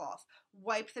washcloth,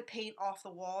 wiped the paint off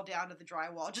the wall down to the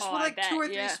drywall, just with, like, 2 or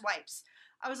 3 swipes.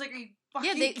 I was like, are you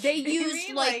fucking they kidding used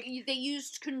me? like they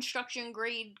used construction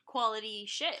grade quality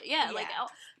shit. Yeah, like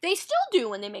they still do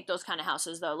when they make those kind of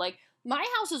houses though. Like, my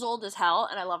house is old as hell,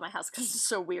 and I love my house because it's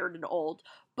so weird and old.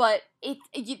 But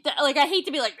like, I hate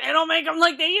to be like, they don't make them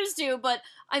like they used to. But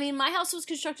I mean, my house was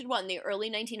constructed in the early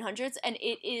 1900s, and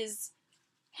it is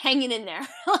hanging in there.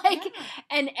 Like,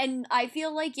 and I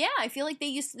feel like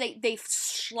they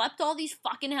schlepped all these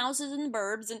fucking houses in the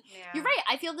burbs, and you're right.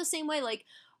 I feel the same way. Like,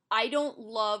 I don't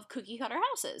love cookie cutter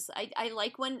houses. I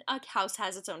like when a house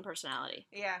has its own personality.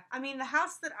 Yeah, I mean, the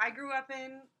house that I grew up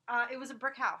in, it was a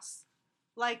brick house.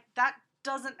 Like, that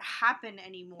doesn't happen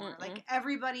anymore. Like,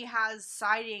 everybody has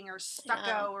siding or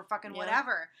stucco or fucking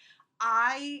whatever.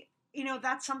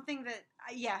 That's something that,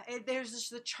 there's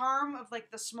just the charm of, like,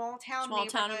 the small town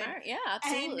neighborhood. Yeah,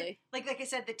 absolutely. And, like I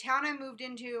said, the town I moved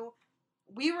into,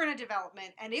 we were in a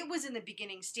development, and it was in the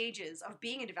beginning stages of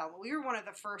being a development. We were one of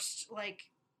the first, like,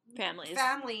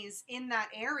 families in that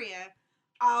area.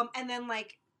 And then,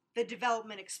 like, the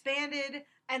development expanded,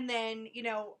 and then,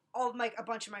 a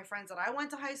bunch of my friends that I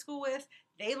went to high school with,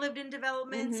 they lived in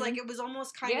developments. Like, it was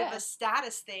almost kind of a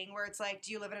status thing where it's like,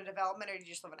 do you live in a development or do you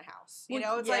just live in a house?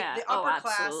 It's like the upper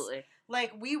class.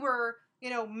 Like, we were,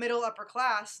 middle upper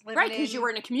class living right, because you were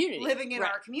in a community. Living in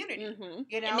our community.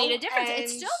 It made a difference. It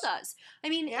still does. I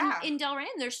mean, in Delran,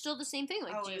 there's still the same thing.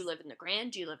 Like, do you live in the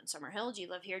Grand? Do you live in Summerhill? Do you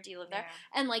live here? Do you live there?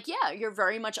 And, like, you're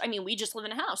very much, I mean, we just live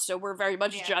in a house, so we're very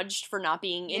much judged for not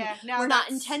being in, we're not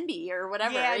in Tenby or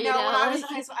whatever. Yeah, no, when I was in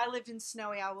high school, I lived in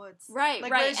Snowy Owl Woods. Right,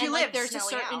 like, right. Whereas you live, there's a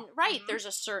certain, there's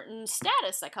a certain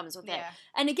status that comes with it.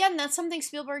 And again, that's something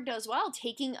Spielberg does well,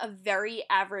 taking a very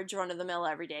average, run-of-the-mill,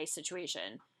 everyday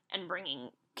situation and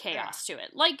bringing chaos to it,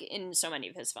 like in so many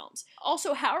of his films.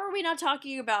 Also, how are we not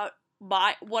talking about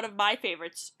one of my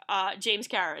favorites, James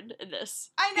Karen, in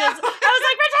this? I know. I was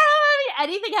like, Return of the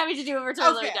Living, anything having to do with Return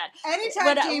of the Living Dead.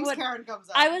 Anytime James Karen comes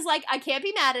up, I was like, I can't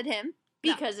be mad at him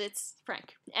because it's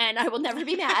Frank, and I will never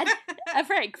be mad at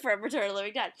Frank from Return of the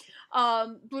Living Dead.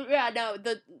 But yeah, no,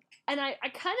 and I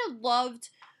kind of loved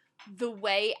the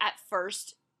way at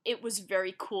first it was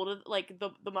very cool to, like,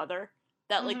 the mother.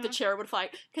 That, like, the chair would fly.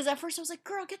 Because at first I was like,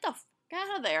 girl, get the fuck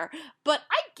out of there. But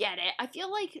I get it. I feel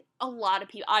like a lot of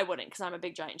people... I wouldn't, because I'm a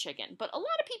big giant chicken. But a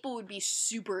lot of people would be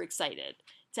super excited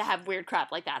to have weird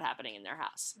crap like that happening in their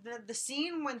house. The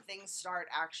scene when things start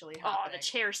actually happening. Oh, the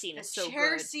chair scene is so good. The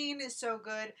chair scene is so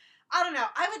good. I don't know.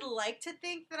 I would like to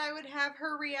think that I would have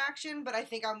her reaction, but I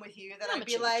think I'm with you. That I'd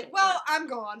be like, well, I'm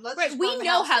gone. Let's just burn the house down. We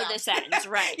know how this ends,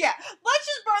 right? Yeah. Let's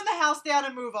just burn the house down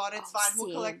and move on. It's fine.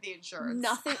 We'll collect the insurance.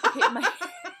 Nothing. Okay,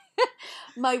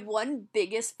 my one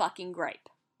biggest fucking gripe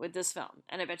with this film,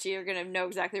 and I bet you're going to know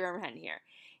exactly where I'm heading here,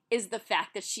 is the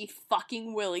fact that she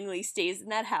fucking willingly stays in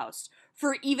that house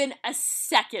for even a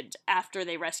second after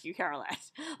they rescue Caroline.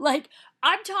 Like,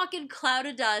 I'm talking cloud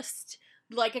of dust,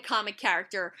 like a comic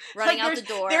character running out the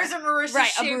door. There's a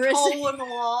Marissa-shaped hole in the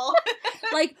wall.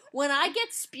 Like, when I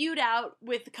get spewed out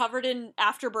covered in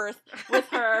afterbirth with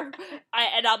her,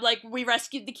 and I'm like, we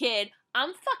rescued the kid,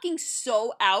 I'm fucking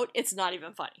so out, it's not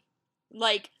even funny.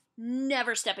 Like,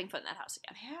 never stepping foot in that house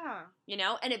again.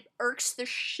 Yeah. And it irks the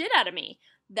shit out of me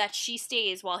that she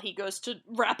stays while he goes to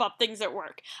wrap up things at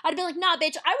work. I'd be like, nah,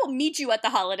 bitch, I will meet you at the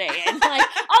Holiday Inn. Like,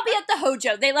 I'll be at the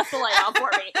Hojo. They left the light on for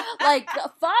me. Like,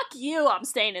 fuck you, I'm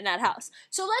staying in that house.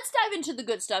 So let's dive into the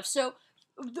good stuff. So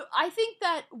I think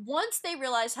that once they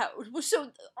realize so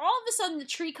all of a sudden the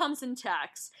tree comes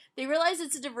intact. They realize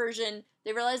it's a diversion.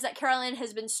 They realize that Caroline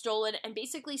has been stolen and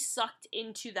basically sucked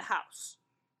into the house.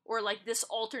 Or, like, this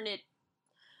alternate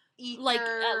Ether.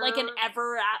 like an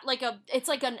it's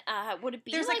like an would it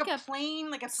be there's like a plane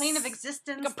of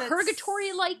existence, like a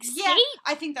purgatory like state? Yeah,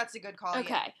 I think that's a good call.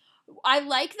 Okay, yeah. I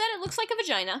like that it looks like a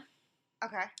vagina.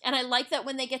 Okay. And I like that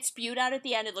when they get spewed out at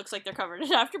the end, it looks like they're covered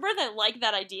in afterbirth. I like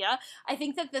that idea. I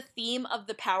think that the theme of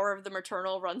the power of the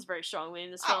maternal runs very strongly in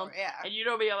this film. Oh, yeah. And you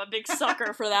know me, I'm a big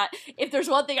sucker for that. If there's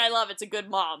one thing I love, it's a good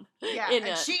mom. Yeah,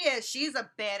 and she's a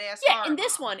badass Yeah, in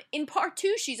this mom. one, in part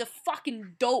 2, she's a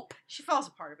fucking dope. She falls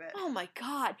apart a bit. Oh my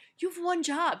god, you have one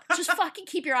job. Just fucking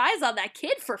keep your eyes on that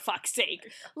kid, for fuck's sake.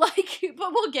 Like,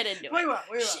 but we'll get into it. We will.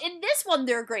 In this one,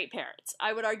 they're great parents.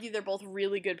 I would argue they're both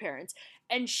really good parents.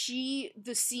 And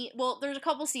there's a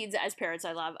couple scenes as parents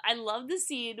I love. I love the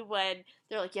scene when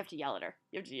they're like, you have to yell at her.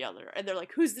 And they're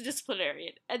like, who's the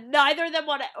disciplinarian? And neither of them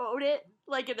want to own it.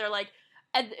 Like, and they're like,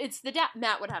 and it's the dad.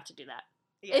 Matt would have to do that.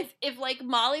 Yeah. If like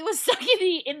Molly was stuck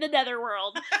in the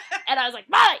netherworld, and I was like,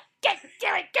 Molly, get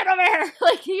over here,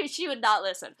 like she would not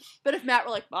listen. But if Matt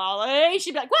were like, Molly,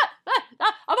 she'd be like, what?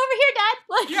 I'm over here, Dad.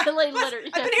 Like, yeah, like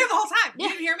literally, I've been here the whole time. You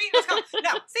didn't hear me? Let's go.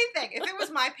 No, same thing. If it was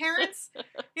my parents,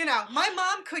 my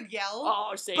mom could yell.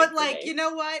 Oh, same. But like, you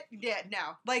know what? Yeah,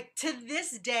 no. Like to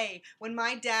this day, when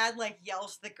my dad like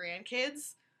yells to the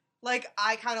grandkids. Like,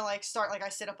 I kind of, like, start, like, I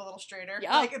sit up a little straighter.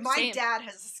 Yeah, like, my same. dad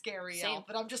has a scary yell,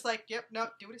 but I'm just like, yep, no,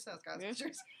 do what he says, guys. Mm-hmm.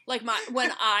 Like,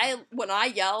 when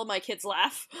I yell, my kids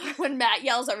laugh. When Matt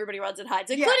yells, everybody runs and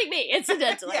hides, including me,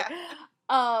 incidentally.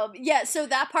 So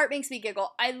that part makes me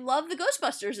giggle. I love the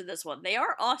Ghostbusters in this one. They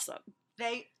are awesome.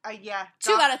 They, yeah.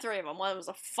 2 out of 3 of them. One was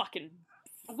a fucking...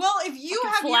 Well, if you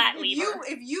have flat lever.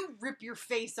 If you rip your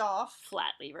face off...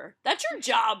 Flat lever. That's your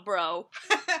job, bro.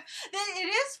 It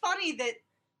is funny that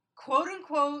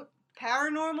quote-unquote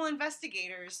paranormal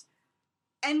investigators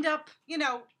end up,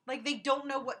 like, they don't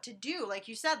know what to do. Like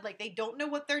you said, like, they don't know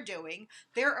what they're doing.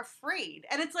 They're afraid.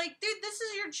 And it's like, dude, this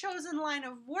is your chosen line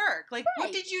of work. Like, right.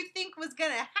 What did you think was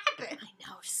gonna happen? I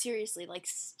know, seriously, like,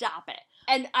 stop it.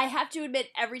 And I have to admit,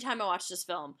 every time I watch this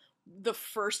film, the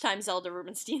first time Zelda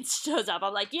Rubinstein shows up,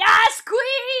 I'm like, yes,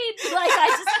 queen! Like,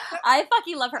 I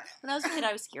fucking love her. When I was a kid,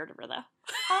 I was scared of her, though.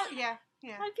 Oh, yeah.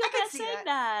 Yeah, I feel bad saying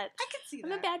that. I can see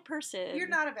that. I'm a bad person. You're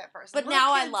not a bad person. But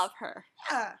now I love her.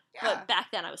 Yeah. But back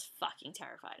then I was fucking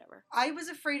terrified of her. I was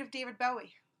afraid of David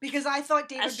Bowie. Because I thought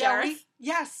David as Bowie... Jareth?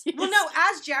 Yes. Well, no,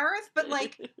 as Jareth, but,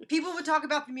 like, people would talk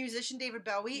about the musician David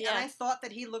Bowie, and I thought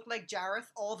that he looked like Jareth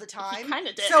all the time. He kind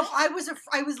of did. So I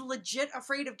was legit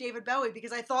afraid of David Bowie,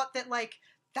 because I thought that, like,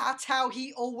 that's how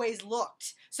he always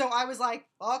looked. So I was like,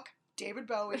 fuck David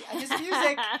Bowie and his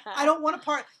music. I don't want to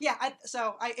part. Yeah,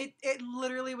 it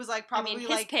literally was like probably his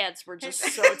like pants were just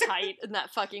so tight in that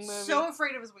fucking movie. So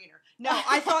afraid of his wiener. No,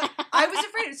 I thought I was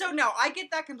afraid. So no, I get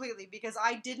that completely because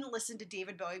I didn't listen to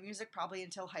David Bowie music probably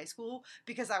until high school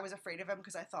because I was afraid of him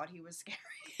because I thought he was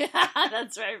scary.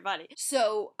 That's very funny.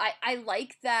 So I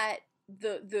like that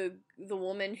the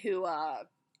woman who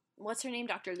what's her name?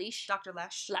 Dr. Leash? Dr.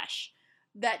 Lesh. Lesh.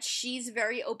 That she's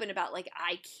very open about, like,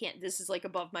 I can't, this is, like,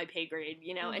 above my pay grade,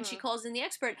 and she calls in the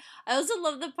expert. I also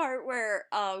love the part where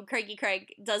Craigie Craig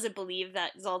doesn't believe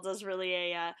that Zelda's really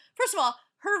a, first of all,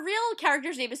 her real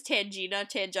character's name is Tangina,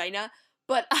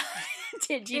 but,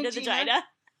 Tangina the Gina.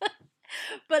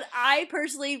 But I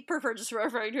personally prefer just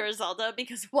referring to her as Zelda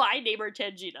because why name her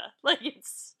Tangina? Like,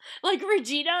 it's like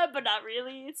Regina, but not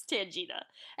really. It's Tangina.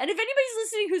 And if anybody's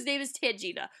listening whose name is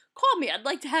Tangina, call me. I'd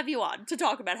like to have you on to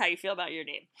talk about how you feel about your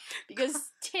name.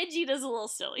 Because Tangina's a little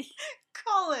silly.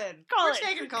 Call in. We're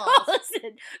taking calls.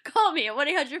 Call me at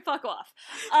 1-800-FUCK-OFF.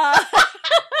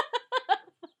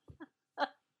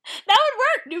 That would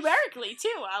work numerically,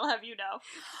 too, I'll have you know.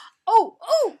 Oh!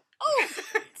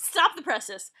 Stop the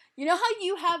presses. You know how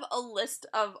you have a list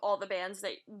of all the band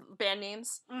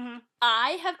names? Mm-hmm.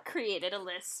 I have created a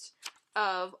list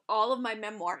of all of my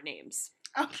memoir names.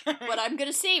 Okay. But I'm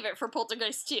going to save it for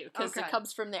Poltergeist 2, because it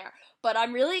comes from there. But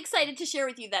I'm really excited to share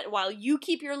with you that while you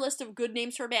keep your list of good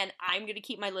names for a band, I'm going to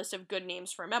keep my list of good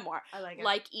names for a memoir. I like it.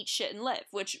 Like Eat Shit and Live,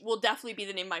 which will definitely be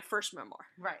the name of my first memoir.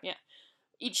 Right. Yeah.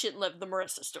 Eat Shit and Live, the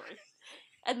Marissa story.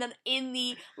 And then in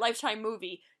the Lifetime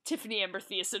movie, Tiffany Amber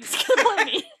Thiessen is going to play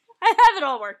me. I have it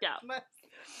all worked out.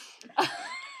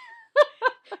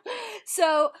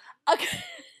 So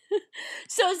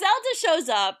Zelda shows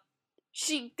up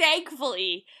she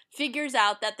thankfully figures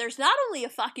out that there's not only a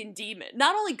fucking demon,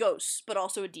 not only ghosts, but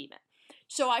also a demon.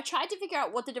 So I tried to figure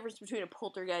out what the difference between a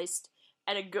poltergeist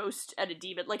and a ghost and a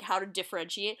demon, like how to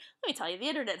differentiate. Let me tell you, the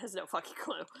internet has no fucking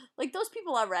clue. Like, those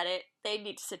people on Reddit, they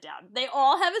need to sit down. They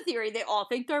all have a theory, they all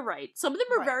think they're right. Some of them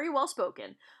are very well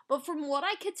spoken, but from what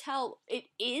I could tell, it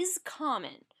is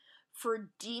common for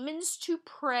demons to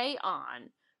prey on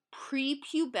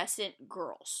prepubescent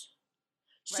girls.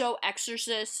 So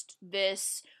Exorcist,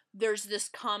 there's this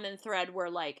common thread where,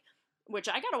 like, which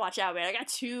I gotta watch out, man. I got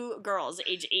 2 girls,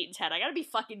 age 8 and 10. I gotta be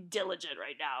fucking diligent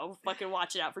right now. Fucking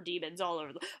watching out for demons all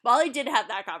over. Molly did have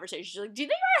that conversation. She's like, do you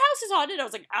think our house is haunted? I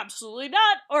was like, absolutely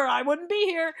not, or I wouldn't be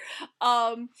here.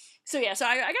 So I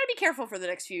gotta be careful for the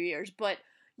next few years. But,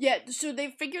 yeah, so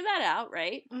they figure that out,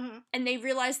 right? Mm-hmm. And they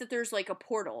realize that there's, like, a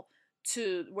portal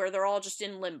to where they're all just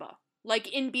in limbo.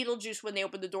 Like in Beetlejuice when they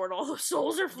open the door and all the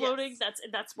souls are floating. Yes.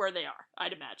 That's where they are,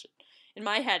 I'd imagine. In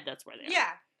my head, that's where they are.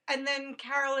 Yeah. And then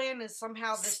Carol Ann is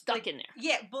somehow stuck in there.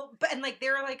 Yeah, but and like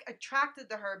they're like attracted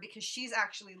to her because she's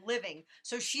actually living.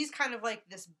 So she's kind of like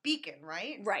this beacon,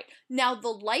 right? Right. Now the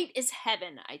light is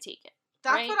heaven, I take it.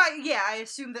 That's what I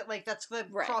assume that like that's the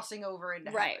crossing over into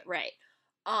heaven. Right.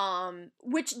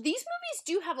 Which these movies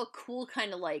do have a cool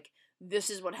kind of like,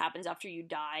 this is what happens after you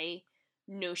die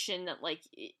notion that like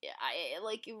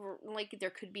there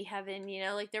could be heaven, you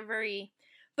know, like they're very,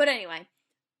 but anyway,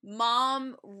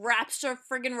 Mom wraps a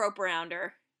friggin' rope around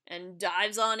her and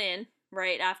dives on in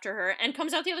right after her and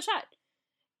comes out the other side.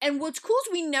 And what's cool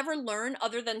is we never learn,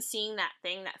 other than seeing that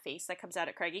thing, that face that comes out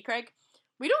at Craigie Craig,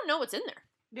 we don't know what's in there.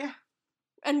 Yeah.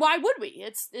 And why would we?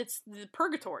 It's the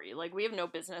purgatory. Like, we have no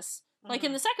business. Mm-hmm. Like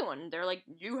in the second one, they're like,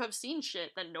 you have seen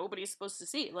shit that nobody's supposed to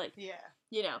see. Like, yeah,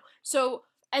 you know. So,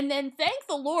 and then thank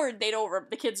the Lord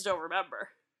the kids don't remember.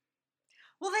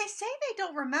 Well, they say they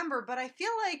don't remember, but I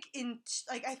feel like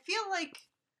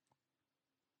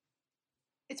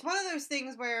it's one of those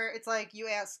things where it's like you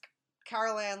ask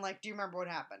Carol Ann, like, do you remember what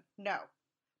happened? No.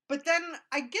 But then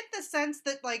I get the sense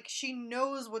that, like, she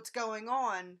knows what's going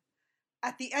on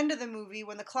at the end of the movie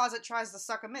when the closet tries to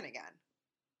suck him in again.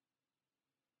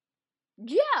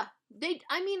 Yeah.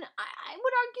 I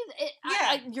would argue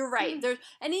that you're right. There's,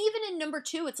 and even in number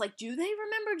 2, it's like, do they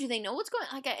remember? Do they know what's going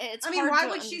on? Like, it's hard why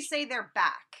would she say they're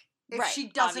back if she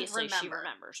doesn't remember? She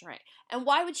remembers, right. And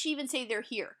why would she even say they're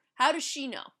here? How does she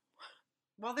know?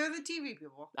 Well, they're the TV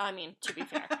people. I mean, to be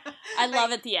fair. I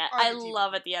love at the end. I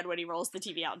love at the end when he rolls the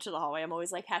TV out into the hallway. I'm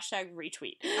always like,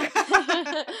 #retweet.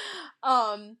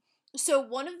 So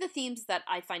one of the themes that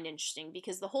I find interesting,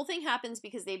 because the whole thing happens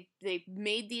because they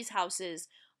made these houses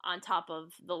on top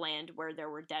of the land where there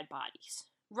were dead bodies.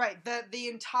 Right. The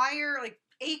entire, like,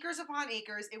 acres upon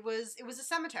acres, it was a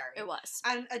cemetery. It was.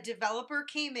 And a developer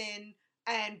came in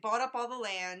and bought up all the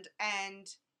land and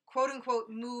quote unquote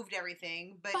moved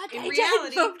everything, but in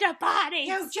reality, didn't move the bodies.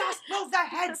 You just moved the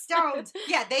headstones.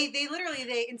 Yeah, they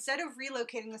literally instead of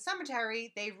relocating the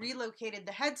cemetery, they relocated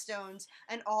the headstones,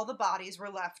 and all the bodies were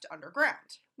left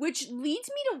underground. Which leads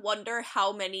me to wonder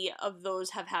how many of those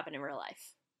have happened in real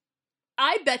life.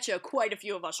 I bet you quite a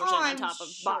few of us are sitting on top of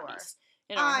bodies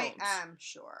in our homes. I am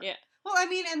sure. Yeah. Well, I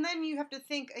mean, and then you have to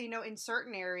think, you know, in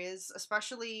certain areas,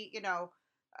 especially, you know,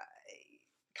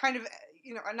 kind of,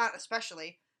 you know, not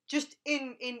especially, just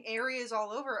in areas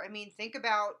all over. I mean, think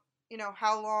about, you know,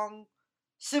 how long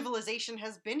civilization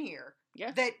has been here.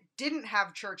 Yeah. That didn't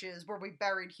have churches where we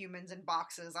buried humans in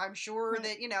boxes. I'm sure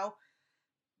that, you know,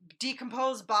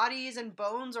 decomposed bodies and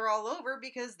bones are all over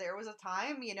because there was a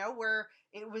time, you know, where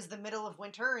it was the middle of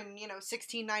winter in, you know,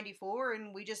 1694,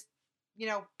 and we just, you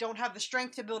know, don't have the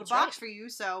strength to build a box for you,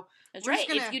 so that's right.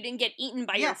 If you didn't get eaten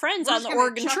by your friends on the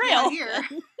Oregon Trail here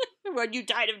when you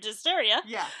died of dysteria.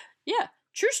 Yeah. Yeah.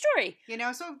 True story. You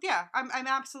know, so yeah, I'm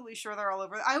absolutely sure they're all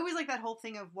over. I always like that whole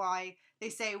thing of why they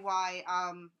say why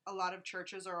a lot of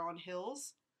churches are on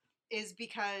hills is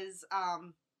because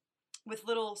with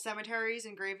little cemeteries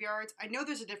and graveyards, I know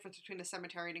there's a difference between a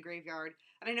cemetery and a graveyard,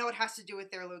 and I know it has to do with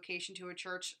their location to a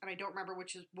church, and I don't remember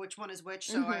which one is which,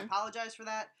 so I apologize for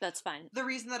that. That's fine. The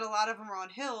reason that a lot of them are on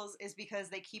hills is because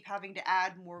they keep having to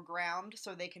add more ground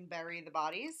so they can bury the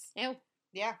bodies. Ew.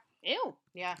 Yeah. Ew.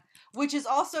 Yeah. Which is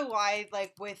also why,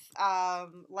 like, with,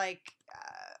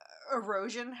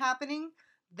 erosion happening,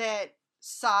 that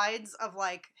sides of,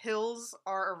 like, hills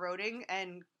are eroding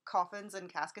and coffins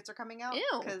and caskets are coming out.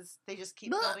 Ew. Because they just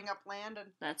keep building up land. And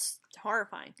that's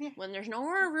horrifying. Yeah. When there's no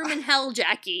more room in hell,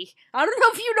 Jackie, I don't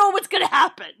know if you know what's going to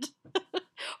happen.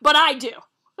 But I do.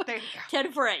 There you go.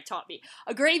 Ken Foray taught me.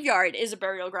 A graveyard is a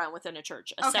burial ground within a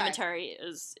church. A Okay. cemetery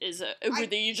is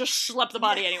where you just schlep the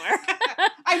body anywhere.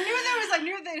 I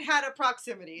knew they had a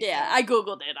proximity. Yeah, so. I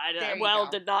googled it. There you I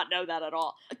go. did not know that at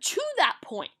all. To that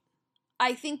point,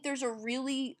 I think there's a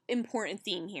really important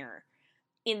theme here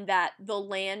in that the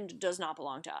land does not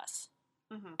belong to us.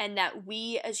 Mm-hmm. And that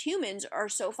we as humans are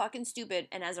so fucking stupid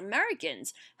and as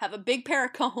Americans have a big pair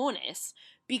of cojones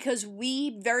because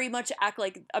we very much act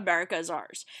like America is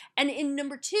ours. And in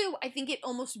number 2, I think it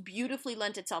almost beautifully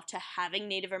lent itself to having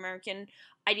Native American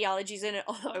ideologies in it,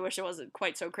 although I wish it wasn't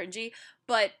quite so cringy.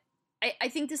 But I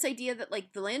think this idea that,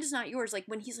 like, the land is not yours, like,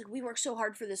 when he's like, we worked so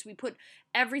hard for this, we put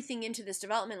everything into this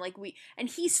development, like, and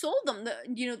he sold them,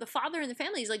 the father in the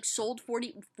family, he's, like, sold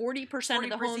 40% of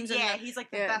the homes. Yeah, he's, like,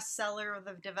 the bestseller of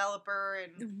the developer,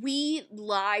 and... We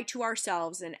lie to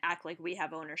ourselves and act like we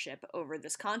have ownership over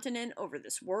this continent, over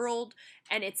this world,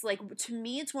 and it's, like, to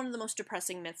me, it's one of the most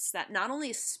depressing myths that not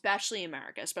only, especially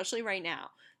America, especially right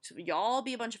now, so y'all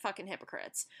be a bunch of fucking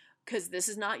hypocrites, because this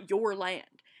is not your land.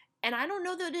 And I don't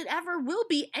know that it ever will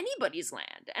be anybody's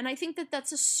land. And I think that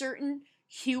that's a certain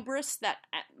hubris that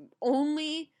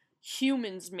only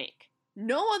humans make.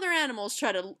 No other animals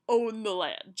try to own the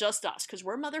land, just us, because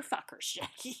we're motherfuckers,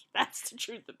 Jackie. That's the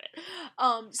truth of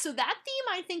it. So that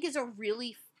theme, I think, is a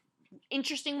really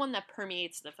interesting one that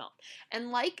permeates the film.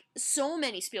 And like so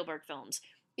many Spielberg films,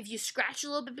 if you scratch a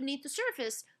little bit beneath the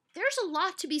surface, there's a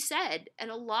lot to be said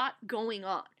and a lot going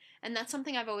on. And that's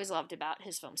something I've always loved about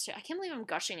his films, too. I can't believe I'm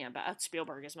gushing about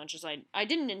Spielberg as much as I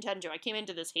didn't intend to. I came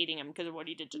into this hating him because of what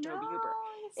he did to Tobe Hooper.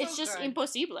 It's just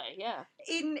impossible, yeah.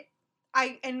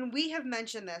 And we have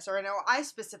mentioned this, or I know I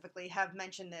specifically have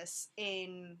mentioned this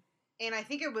and I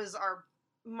think it was our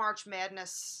March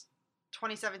Madness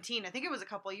 2017. I think it was a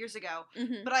couple of years ago.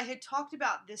 Mm-hmm. But I had talked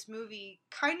about this movie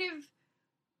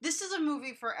this is a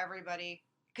movie for everybody.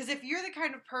 Because if you're the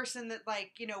kind of person that,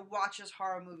 like, you know, watches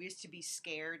horror movies to be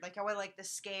scared, like, I like the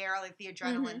scare, I like the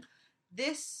adrenaline,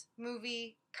 this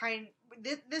movie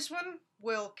this one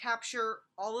will capture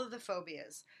all of the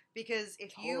phobias. Because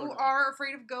if you are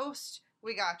afraid of ghosts,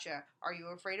 we gotcha. Are you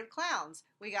afraid of clowns?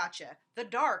 We gotcha. The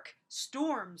dark,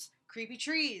 storms, creepy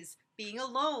trees, being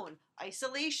alone,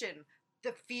 isolation,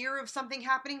 the fear of something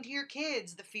happening to your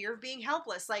kids, the fear of being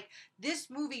helpless. Like, this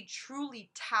movie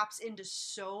truly taps into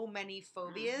so many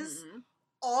phobias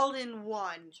all in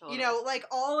one. Totally. You know, like,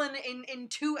 all in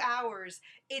 2 hours.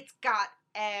 It's got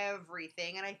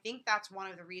everything. And I think that's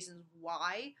one of the reasons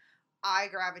why I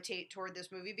gravitate toward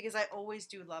this movie, because I always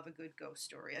do love a good ghost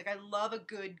story. Like, I love a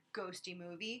good ghosty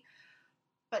movie.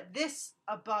 But this,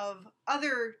 above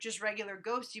other just regular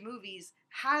ghosty movies,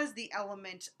 has the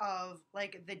element of,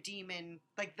 like, the demon,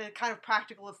 like, the kind of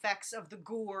practical effects of the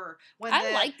gore. When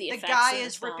the guy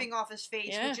is ripping off his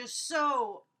face, which is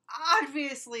so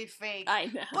obviously fake. I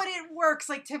know. But it works.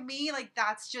 Like, to me, like,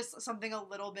 that's just something a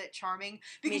little bit charming.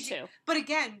 Me too. But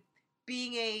again,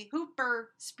 being a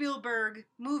Hooper Spielberg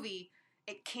movie,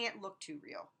 it can't look too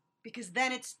real. Because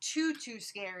then it's too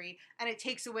scary, and it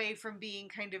takes away from being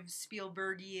kind of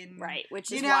Spielbergian. Right,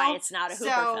 which is why it's not a Hooper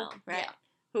film, right? Yeah.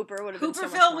 Hooper would have been so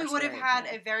much more we would have had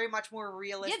a very much more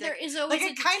realistic. Yeah, there is always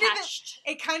like, a detached...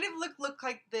 It kind of looked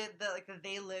like the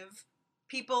They Live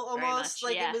people almost.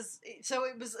 Much, like,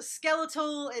 it was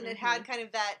skeletal, and it had kind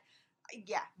of that,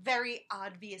 very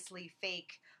obviously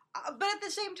fake. But at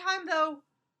the same time, though,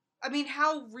 I mean,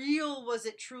 how real was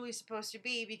it truly supposed to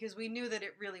be? Because we knew that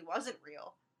it really wasn't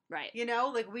real. Right. You know,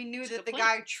 like, we knew that the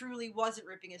guy truly wasn't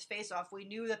ripping his face off. We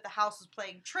knew that the house was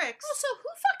playing tricks. Also, who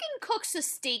fucking cooks a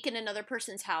steak in another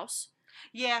person's house?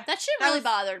 Yeah. That shit really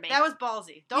bothered me. That was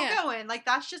ballsy. Don't go in. Like,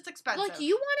 that's just expensive. Like,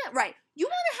 you want to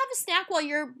have a snack while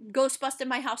you're ghost busting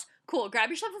my house? Cool. Grab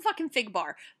yourself a fucking fig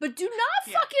bar. But do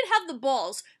not fucking have the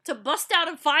balls to bust out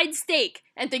a fine steak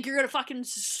and think you're going to fucking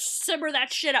simmer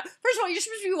that shit up. First of all, you're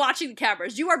supposed to be watching the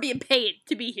cameras. You are being paid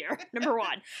to be here, number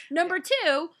one. Number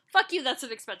two, fuck you, that's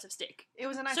an expensive steak. It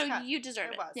was a nice cut. So you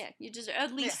deserve it. Was. Yeah, you deserve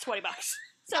at least $20.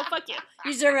 So fuck you.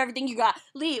 You deserve everything you got.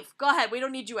 Leave. Go ahead. We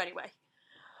don't need you anyway.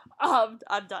 I'm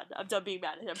done. I'm done being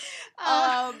mad at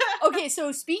him. Okay,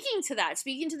 so speaking to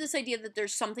this idea that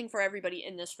there's something for everybody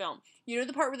in this film. You know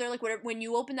the part where they're like, whatever, when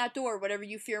you open that door, whatever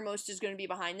you fear most is going to be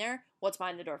behind there. What's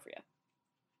behind the door for you?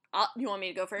 You want me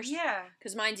to go first? Yeah.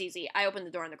 Because mine's easy. I open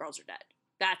the door and the girls are dead.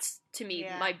 That's, to me,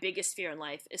 my biggest fear in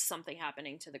life is something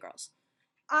happening to the girls.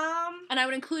 And I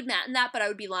would include Matt in that, but I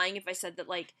would be lying if I said that,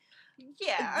 like,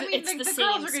 yeah, I mean, it's the girls same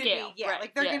are gonna scale. be, right,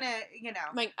 like, they're gonna, you know.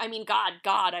 Like, I mean, God,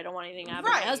 I don't want anything to happen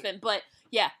to my husband, but,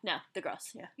 yeah, no, the girls,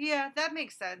 yeah. Yeah, that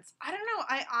makes sense. I don't know,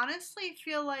 I honestly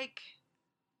feel like...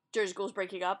 Jersey Ghouls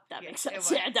breaking up, that makes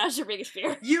sense. Yeah, that's your biggest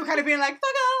fear. You kind of being like, fuck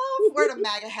off! wearing a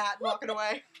MAGA hat and walking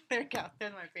away. There you go.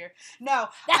 There's my fear. No.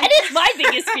 That is my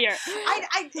biggest fear.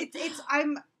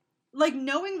 I'm like,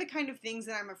 knowing the kind of things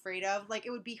that I'm afraid of, like,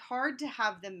 it would be hard to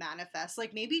have them manifest.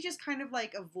 Like, maybe just kind of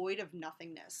like a void of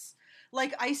nothingness.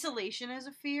 Like, isolation is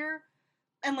a fear,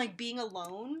 and like being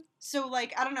alone. So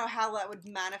like, I don't know how that would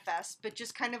manifest, but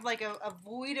just kind of like a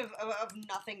void of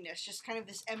nothingness, just kind of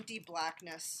this empty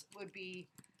blackness would be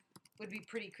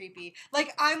pretty creepy.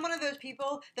 Like, I'm one of those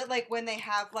people that, like, when they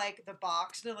have like the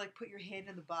box, they're like, put your hand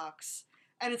in the box.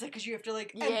 And it's like, because you have to,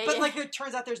 like, but, like, it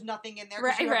turns out there's nothing in there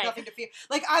because you have nothing to fear.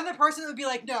 Like, I'm the person that would be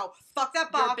like, no, fuck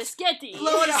that box. Your biscotti.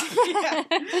 Blow it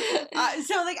up.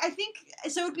 So, like, I think,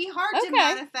 so it would be hard to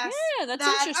manifest that's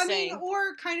that. interesting. I mean,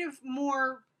 or kind of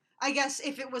more, I guess,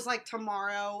 if it was, like,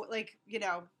 tomorrow, like, you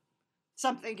know,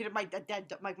 something, you know, my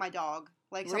dog,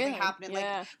 like, something happening.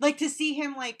 Like, to see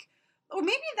him, like, or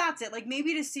maybe that's it. Like,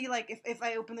 maybe to see, like, if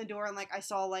I open the door and, like, I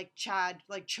saw, like, Chad,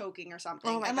 like, choking or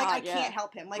something. And, like, I can't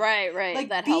help him. Like, right. Like,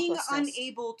 that being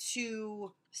unable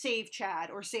to save Chad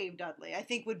or save Dudley, I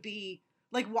think would be,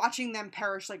 like, watching them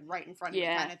perish, like, right in front of you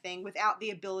kind of thing, without the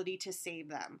ability to save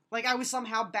them. Like, I was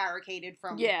somehow barricaded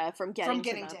from getting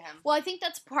to him. Well, I think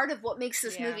that's part of what makes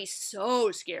this movie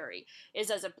so scary,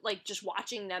 is as a, like, just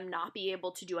watching them not be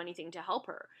able to do anything to help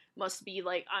her must be,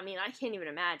 like, I mean, I can't even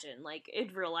imagine, like, in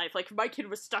real life, like, if my kid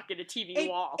was stuck in a TV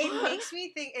wall. It makes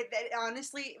me think, that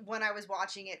honestly, when I was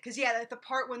watching it, because, like, the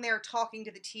part when they're talking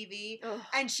to the TV,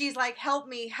 and she's like, help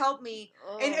me,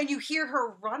 and you hear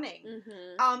her running,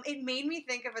 it made me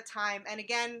think of a time, and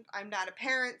again, I'm not a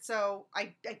parent, so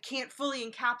I can't fully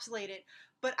encapsulate it,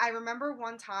 but I remember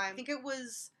one time, I think it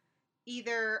was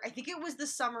the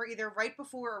summer, either right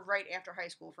before or right after high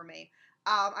school for me.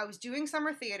 I was doing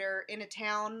summer theater in a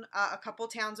town, a couple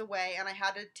towns away, and I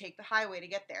had to take the highway to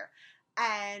get there.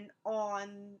 And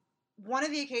on one of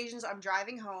the occasions, I'm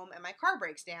driving home, and my car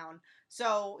breaks down.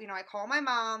 So, you know, I call my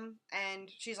mom,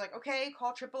 and she's like, okay,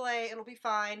 call AAA, it'll be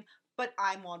fine, but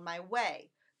I'm on my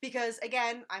way. Because,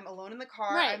 again, I'm alone in the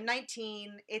car, I'm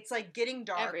 19, it's, like, getting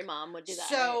dark. Every mom would do that,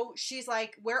 So, she's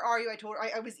like, where are you? I told her,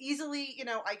 I was easily, you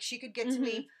know, she could get to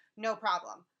me, no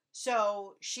problem.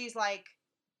 So, she's like,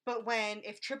 but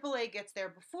if AAA gets there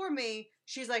before me,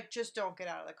 she's like, just don't get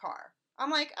out of the car.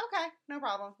 I'm like, okay, no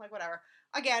problem, like, whatever.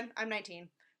 Again, I'm 19.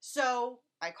 So,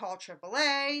 I call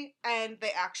AAA, and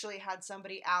they actually had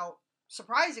somebody out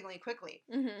surprisingly quickly.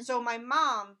 So, my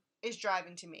mom is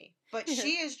driving to me, but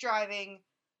she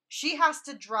has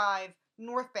to drive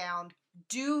northbound,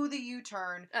 do the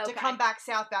U-turn to come back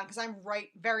southbound, because I'm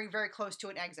very, very close to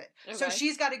an exit. So,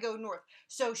 she's got to go north.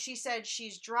 So, she said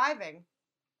she's driving,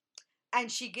 and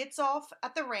she gets off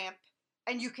at the ramp,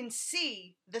 and you can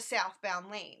see the southbound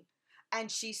lane.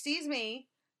 And she sees me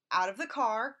out of the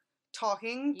car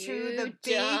talking to the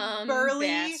big, burly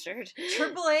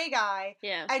AAA guy.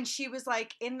 Yeah. And she was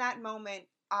like, in that moment,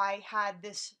 I had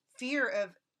this fear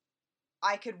of,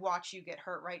 I could watch you get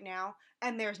hurt right now,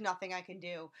 and there's nothing I can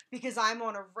do. Because I'm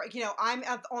on I'm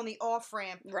on the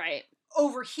off-ramp. Right.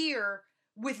 Over here,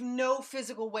 with no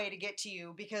physical way to get to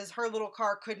you, because her little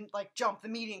car couldn't, like, jump the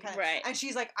median kind of. Right. And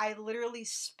she's like, I literally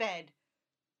sped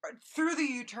through the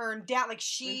U-turn down, like,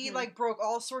 she like broke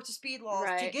all sorts of speed laws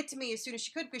to get to me as soon as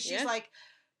she could, because she's like,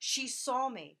 she saw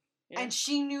me and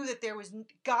she knew that there was,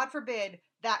 God forbid,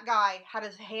 that guy had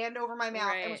his hand over my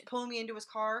mouth and was pulling me into his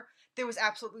car. There was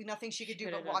absolutely nothing she could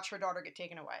do but watch her daughter get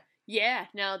taken away. Yeah,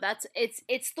 no,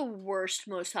 it's the worst,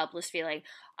 most helpless feeling.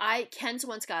 Ken's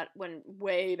once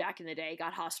way back in the day,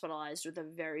 got hospitalized with a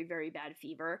very, very bad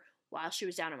fever while she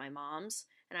was down at my mom's,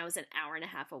 and I was an hour and a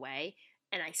half away,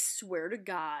 and I swear to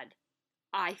God,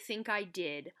 I think I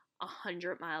did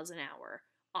 100 miles an hour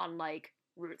on, like,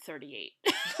 Route 38.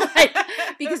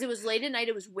 Because it was late at night,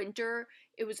 it was winter,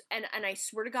 it was, and I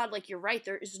swear to God, like, you're right,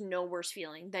 there is no worse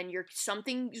feeling than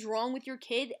something's wrong with your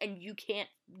kid and you can't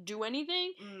do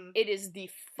anything. It is the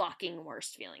fucking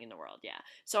worst feeling in the world. Yeah.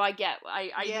 So I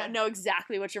know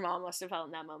exactly what your mom must have felt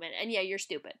in that moment. And yeah, you're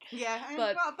stupid. Yeah.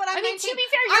 But I mean, to be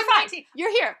fair, you're fine. 19.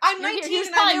 You're here. I'm 19. He's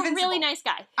probably a really nice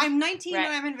guy. I'm 19 and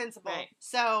I'm invincible. Right.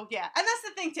 So yeah. And that's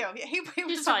the thing too. He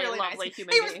was a really lovely nice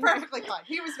human being. He was perfectly fine.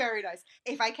 He was very nice.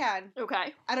 If I can.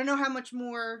 Okay. I don't know how much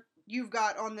more you've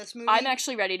got on this movie. I'm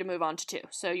actually ready to move on to 2.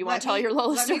 So you want to tell your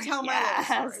Lola story? Let me tell my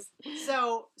Lola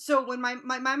story. So when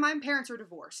my parents were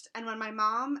divorced, and when my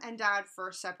mom and dad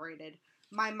first separated,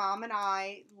 my mom and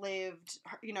I lived,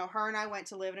 her and I went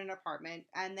to live in an apartment,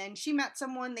 and then she met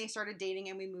someone, they started dating,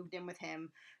 and we moved in with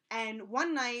him. And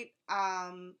one night,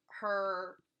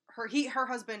 her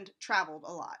husband traveled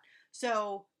a lot.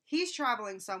 So he's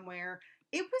traveling somewhere.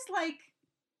 It was like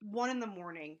 1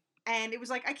 a.m, and it was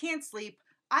like, I can't sleep.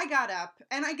 I got up,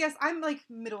 and I guess I'm, like,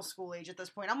 middle school age at this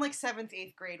point. I'm, like, 7th,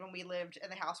 8th grade when we lived in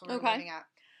the house we were living at.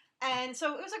 And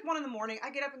so it was, like, 1 in the morning.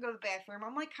 I get up and go to the bathroom.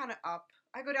 I'm, like, kind of up.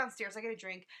 I go downstairs. I get a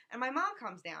drink. And my mom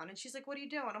comes down, and she's like, what are you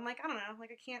doing? I'm like, I don't know.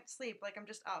 Like, I can't sleep. Like, I'm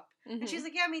just up. And she's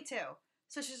like, yeah, me too.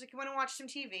 So she's like, you want to watch some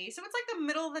TV? So it's, like, the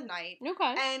middle of the night.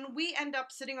 Okay. And we end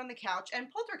up sitting on the couch, and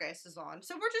Poltergeist is on.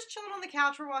 So we're just chilling on the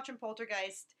couch. We're watching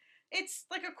Poltergeist. It's,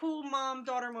 like, a cool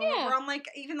mom-daughter moment where I'm, like,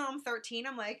 even though I'm 13,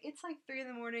 I'm like, it's, like, 3 in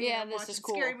the morning. Yeah, and I'm this watching is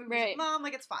cool. scary movies Right. with Mom.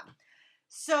 Like, it's fun.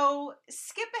 So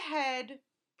skip ahead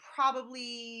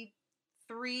probably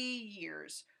 3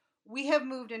 years. We have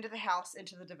moved into the house,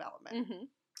 into the development.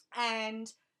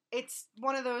 And it's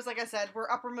one of those, like I said,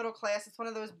 we're upper middle class. It's one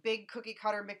of those big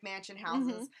cookie-cutter McMansion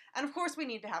houses. And, of course, we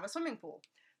need to have a swimming pool.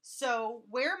 So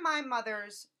where my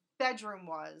mother's bedroom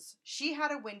was, she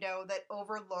had a window that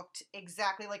overlooked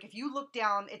exactly, like, if you look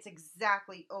down, it's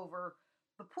exactly over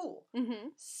the pool.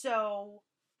 So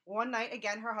one night,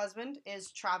 again, her husband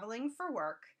is traveling for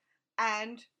work,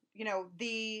 and, you know,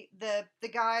 the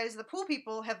guys, the pool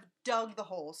people have dug the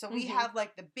hole. So we have,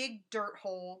 like, the big dirt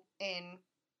hole in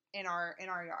our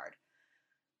yard.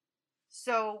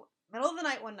 So middle of the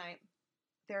night one night,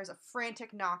 there's a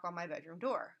frantic knock on my bedroom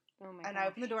door. Oh my And gosh. I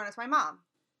open the door, and it's my mom.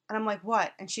 And I'm like,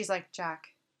 what? And she's like, Jack.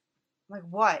 I'm like,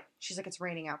 what? She's like, it's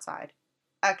raining outside.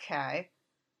 Okay.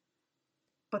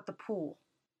 But the pool.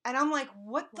 And I'm like,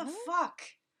 what the fuck?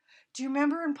 Do you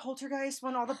remember in Poltergeist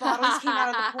when all the bodies came out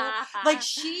of the pool? Like,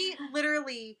 she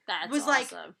literally was,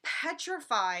 like,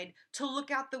 petrified to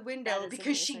look out the window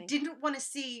because she didn't want to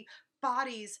see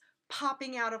bodies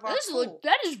popping out of our pool.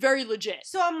 That is very legit.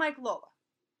 So I'm like, Lola.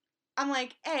 I'm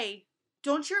like, A,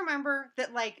 don't you remember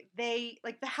that, like,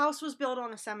 the house was built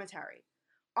on a cemetery?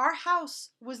 Our house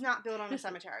was not built on a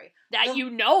cemetery. You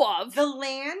know of. The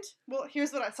land, well,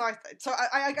 here's what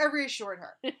I reassured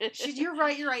her. You're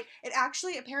right. It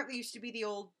actually apparently used to be the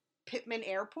old Pittman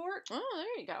Airport. Oh,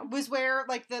 there you go. Was where,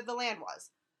 like, the land was.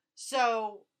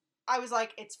 So I was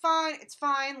like, it's fine.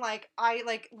 Like, I,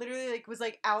 like, literally, like, was,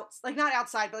 like, out, like, not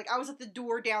outside, but, like, I was at the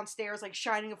door downstairs, like,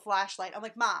 shining a flashlight. I'm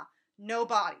like, Ma, no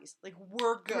bodies. Like,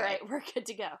 we're good. Right, we're good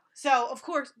to go. So, of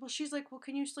course, well, she's like, well,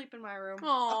 can you sleep in my room?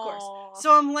 Aww. Of course.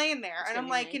 So I'm laying there, and I'm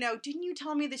like, you know, didn't you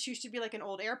tell me this used to be, like, an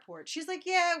old airport? She's like,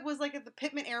 yeah, it was, like, at the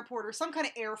Pittman Airport or some kind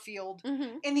of airfield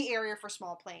in the area for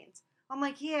small planes. I'm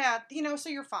like, yeah, you know, so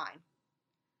you're fine.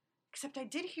 Except I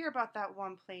did hear about that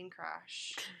one plane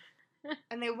crash.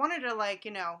 And they wanted to, like,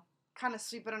 you know, kind of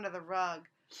sweep it under the rug.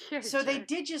 So they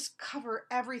did just cover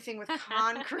everything with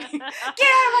concrete. Get out of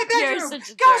my bedroom!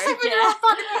 Go sleep in your own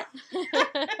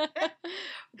fucking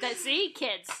room! See,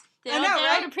 kids. They I know, don't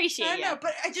right? appreciate I know, you.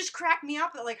 but it just cracked me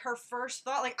up that, like, her first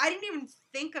thought, like, I didn't even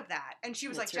think of that. And she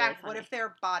was That's like, really Jack, what funny. if there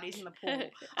are bodies in the pool?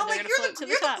 And I'm they're like, gonna you're float the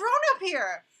to the top. grown-up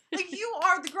here. Like, you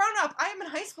are the grown-up. I am in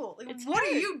high school. Like, what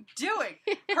are you doing?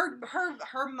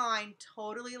 Her mind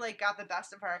totally, like, got the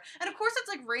best of her. And, of course, it's,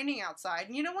 like, raining outside.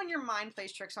 And you know when your mind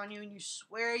plays tricks on you and you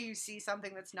swear you see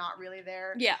something that's not really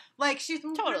there? Yeah. Like, she's,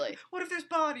 Totally. What if there's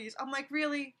bodies? I'm like,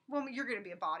 really? Well, you're going to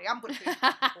be a body. I'm going to be in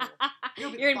the pool.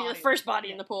 You're going to be the first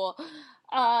body in the pool. So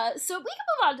we can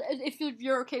move on if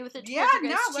you're okay with it. Yeah,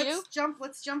 no, too.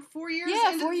 let's jump 4 years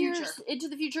into 4 the years future. into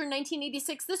the future in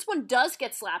 1986. This one does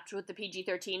get slapped with the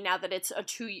PG-13 now that it's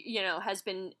has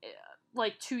been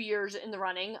like 2 years in the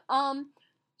running.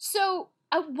 So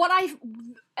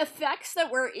effects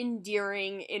that were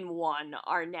endearing in 1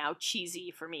 are now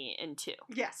cheesy for me in 2.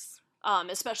 Yes.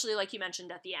 Especially like you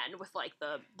mentioned at the end with like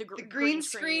the green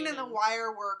screen and the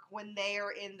wire work when they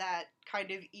are in that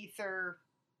kind of ether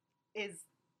it's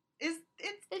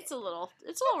a little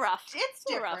rough. It's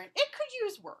different. Rough. It could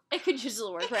use work. It could use a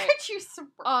little work, right? It could use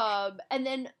some work. And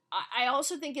then I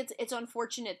also think it's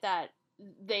unfortunate that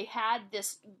they had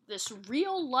this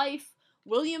real life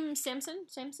William Samson.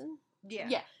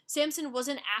 Yeah. Samson was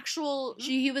an actual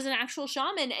he was an actual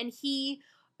shaman, and he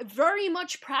very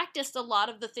much practiced a lot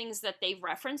of the things that they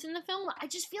reference in the film. I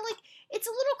just feel like it's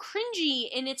a little cringy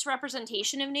in its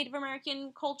representation of Native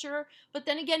American culture, but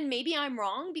then again, maybe I'm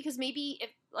wrong, because maybe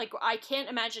if, like, I can't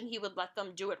imagine he would let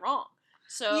them do it wrong.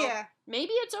 So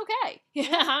maybe it's okay.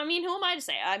 Yeah, I mean, who am I to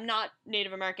say? I'm not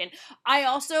Native American. I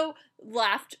also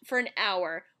laughed for an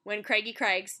hour when Craigie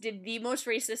Craigs did the most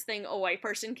racist thing a white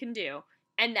person can do.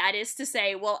 And that is to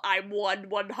say, well, I'm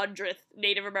 1/100th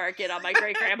Native American on my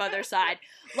great-grandmother's side.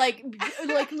 Like,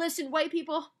 listen, white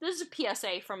people, this is a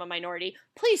PSA from a minority.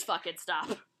 Please fucking stop.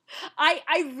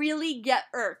 I really get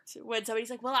irked when somebody's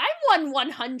like, well, I'm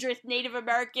 1/100th Native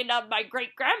American on my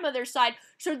great-grandmother's side,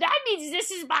 so that means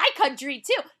this is my country,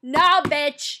 too. Nah,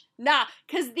 bitch. Nah,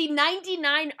 because the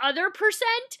 99%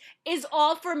 is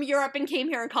all from Europe and came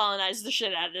here and colonized the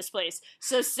shit out of this place.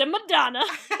 So, Simadonna,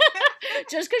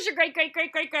 just because your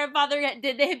great-great-great-great-grandfather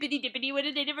did the hippity-dippity with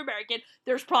a Native American,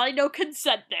 there's probably no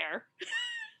consent there.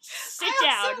 Sit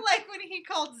down. I also like when he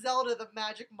called Zelda the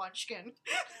magic munchkin.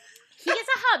 He is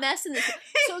a hot mess in this.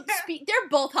 So they're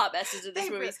both hot messes in this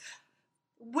movie.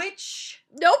 Which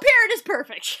no parent is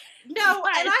perfect. No,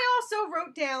 and I also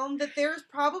wrote down that there's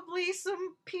probably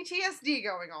some PTSD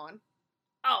going on.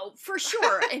 Oh, for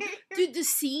sure. And dude, the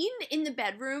scene in the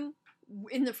bedroom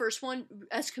in the first one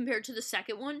as compared to the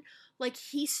second one, like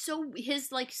his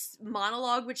like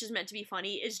monologue, which is meant to be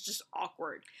funny, is just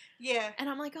awkward. Yeah. And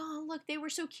I'm like, oh look, they were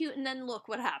so cute, and then look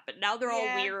what happened. Now they're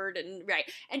all weird and right.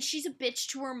 And she's a bitch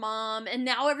to her mom, and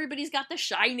now everybody's got The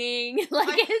Shining.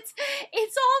 Like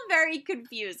it's all very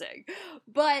confusing.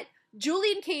 But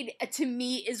Julian Cade, to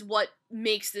me, is what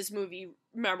makes this movie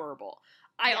memorable.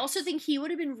 I also think he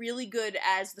would have been really good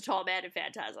as the tall man in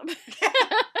Phantasm.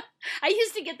 I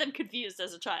used to get them confused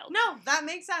as a child. No, that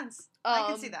makes sense. I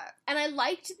can see that. And I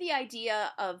liked the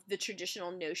idea of the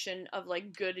traditional notion of,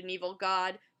 like, good and evil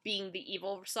God being the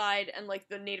evil side and, like,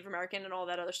 the Native American and all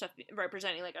that other stuff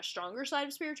representing, like, a stronger side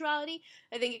of spirituality.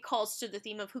 I think it calls to the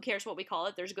theme of who cares what we call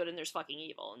it, there's good and there's fucking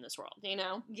evil in this world, you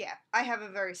know? Yeah, I have a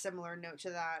very similar note to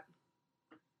that.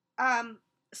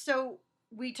 So,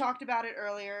 we talked about it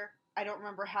earlier. I don't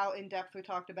remember how in-depth we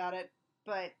talked about it,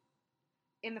 but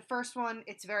in the first one,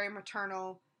 it's very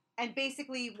maternal. And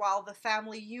basically, while the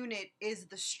family unit is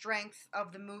the strength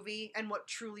of the movie and what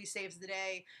truly saves the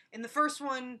day, in the first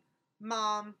one,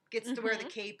 mom gets to wear the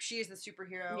cape. She is the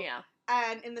superhero. Yeah.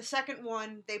 And in the second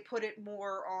one, they put it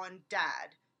more on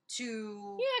dad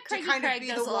to Craig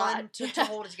be the one to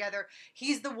hold it together.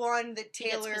 He's the one that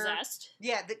Taylor... He gets possessed.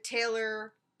 Yeah, that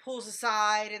Taylor pulls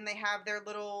aside, and they have their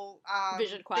little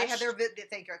vision quest. They have their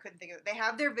thank you, I couldn't think of it. They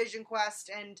have their vision quest,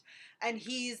 and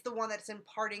he's the one that's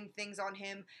imparting things on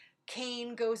him.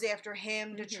 Cain goes after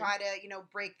him to try to,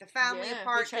 break the family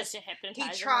apart. He tries to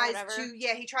hypnotize him or whatever.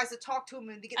 He tries to talk to him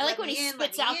and get. I like when he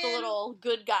spits out the little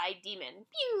good guy demon.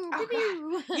 Pew,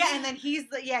 pew, pew. Yeah, and then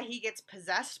he gets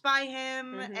possessed by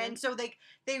him, and so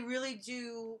they really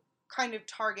do kind of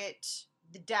target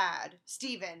the dad,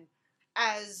 Steven,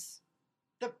 as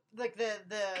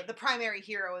the primary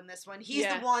hero in this one. He's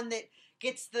the one that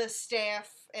gets the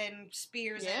staff and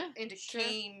spears it into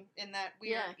Cain in that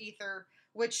weird ether,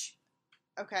 which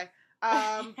but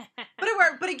it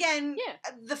worked. But again,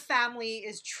 the family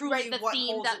is truly the what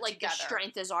theme holds that it like together. The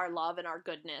strength is our love and our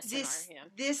goodness.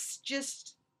 This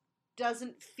just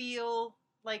doesn't feel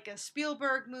like a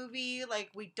Spielberg movie. Like,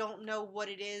 we don't know what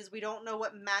it is. We don't know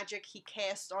what magic he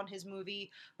cast on his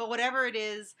movie. But whatever it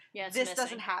is, this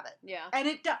doesn't have it. Yeah. And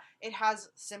it has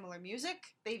similar music.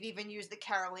 They've even used the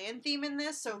Carol Ann theme in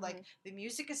this. So, like, the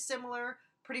music is similar.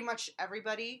 Pretty much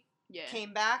everybody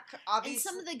came back. Obviously, and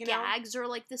some of the gags are,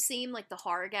 like, the same. Like, the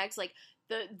horror gags. Like,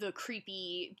 the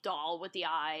creepy doll with the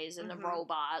eyes and the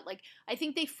robot. Like, I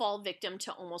think they fall victim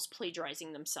to almost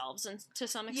plagiarizing themselves to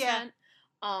some extent.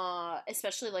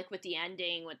 Especially like with the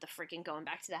ending, with the freaking going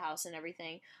back to the house and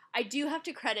everything. I do have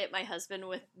to credit my husband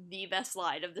with the best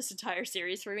line of this entire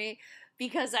series for me,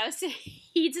 because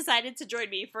he decided to join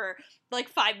me for like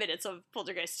 5 minutes of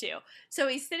Poltergeist 2. So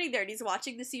he's sitting there and he's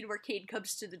watching the scene where Cade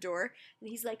comes to the door and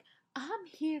he's like, I'm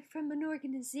here from an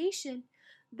organization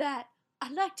that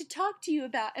I'd like to talk to you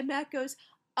about. And Matt goes,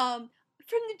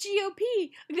 from the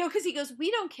GOP. Because he goes,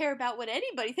 we don't care about what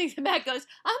anybody thinks. And Matt goes,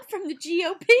 I'm from the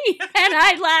GOP. And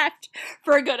I laughed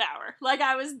for a good hour. Like,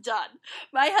 I was done.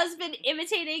 My husband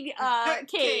imitating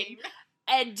Cade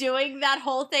and doing that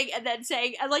whole thing and then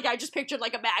saying, and like, I just pictured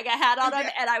like a MAGA hat on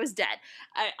him and I was dead.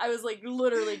 I was like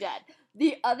literally dead.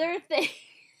 The other thing,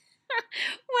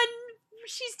 when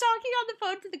she's talking on the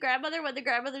phone to the grandmother when the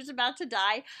grandmother's about to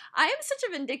die, I am such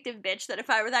a vindictive bitch that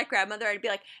if I were that grandmother, I'd be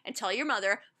like, and tell your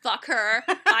mother, fuck her,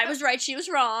 I was right, she was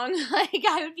wrong. Like,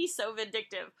 I would be so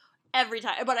vindictive every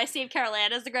time. But I saved Carol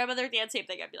Ann as the grandmother at the end, same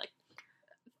thing. I'd be like,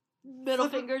 middle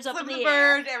fingers up in the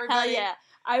air. Hell yeah.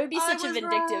 I would be such a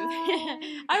vindictive.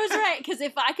 I was right, because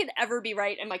if I could ever be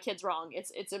right and my kid's wrong,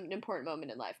 it's an important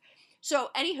moment in life. So,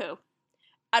 anywho,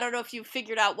 I don't know if you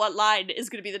figured out what line is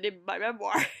going to be the name of my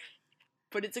memoir.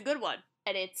 But it's a good one.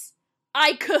 And it's,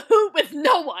 I cahoot with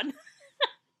no one.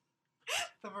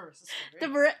 The Marissa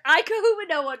story. I cahoot with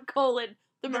no one,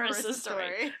 the Marissa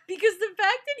story. Because the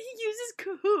fact that he uses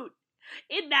cahoot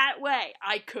in that way,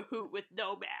 I cahoot with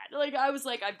no man. Like, I was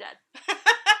like, I'm dead.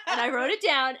 And I wrote it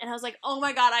down, and I was like, oh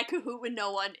my god, I Cahoot with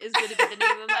No One is going to be the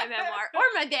name of my memoir. Or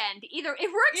my band. It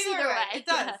works either way. It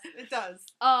does. It does.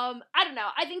 I don't know.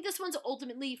 I think this one's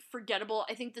ultimately forgettable.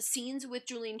 I think the scenes with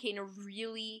Julian Cain are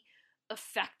really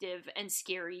effective and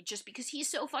scary just because he's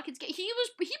so fucking scary. He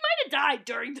might have died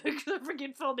during the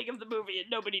freaking filming of the movie and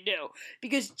nobody knew.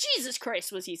 Because Jesus Christ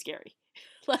was he scary.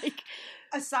 Like,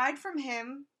 aside from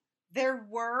him, there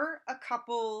was a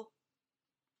couple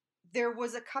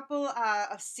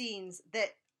of scenes that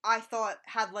I thought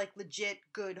had like legit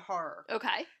good horror.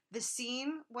 Okay. The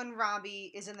scene when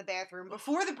Robbie is in the bathroom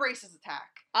before the braces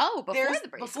attack. Oh, before the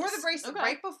braces. Okay. Okay.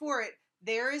 Right before it,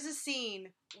 there is a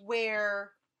scene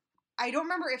where I don't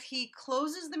remember if he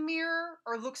closes the mirror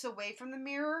or looks away from the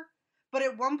mirror, but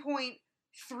at one point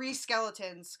 3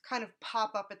 skeletons kind of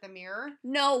pop up at the mirror.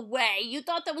 No way. You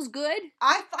thought that was good?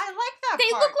 I like that They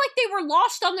part. look like they were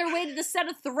lost on their way to the set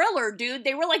of Thriller, dude.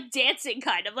 They were like dancing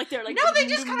kind of. Like they're like... No, they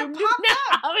just kind of popped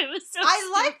up. No, it was so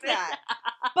I like stupid. that.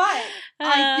 But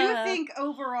I do think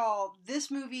overall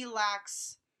this movie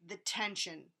lacks the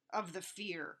tension of the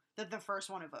fear that the first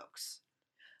one evokes.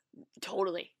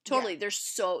 Totally. Yeah.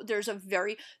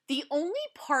 The only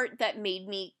part that made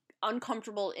me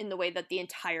uncomfortable in the way that the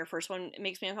entire first one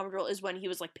makes me uncomfortable is when he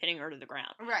was like pinning her to the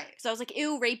ground. Right. So I was like,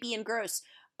 ew, rapey and gross.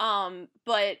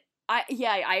 But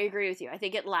I agree with you. I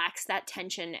think it lacks that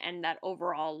tension and that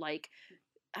overall, like,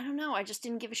 I don't know, I just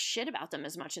didn't give a shit about them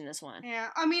as much in this one.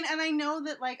 Yeah, I mean, and I know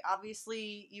that, like,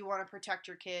 obviously you want to protect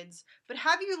your kids, but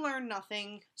have you learned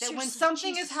nothing that when Seriously,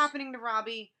 something Jesus. is happening to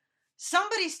Robbie,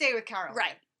 somebody stay with Carol Ann.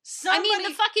 Right. Somebody, I mean,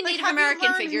 the fucking like, Native have you American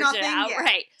learned figures it nothing out, yet?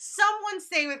 right. Someone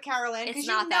stay with Carol Ann, It's because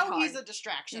you not that know hard. he's a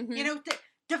distraction. Mhm. You know,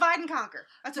 divide and conquer.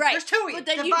 That's what, Right. There's 2 of you. But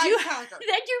then divide you and conquer.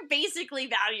 then you're basically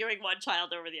valuing one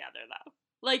child over the other, though.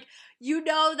 Like, you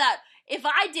know that if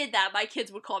I did that, my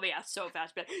kids would call me out so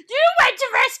fast. But you went to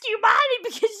rescue mommy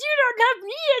because you don't love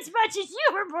me as much as you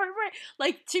were born.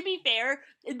 Like, to be fair,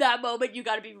 in that moment, you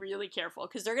got to be really careful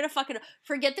because they're gonna fucking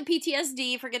forget the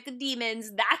PTSD, forget the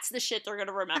demons. That's the shit they're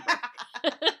gonna remember.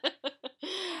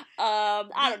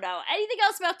 I don't know. Anything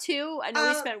else about 2? I know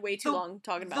we spent way too long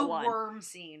talking about 1. The worm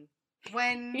scene.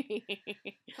 When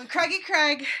Craigie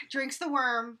Craig drinks the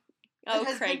worm that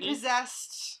has been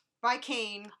possessed by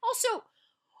Cain. Also,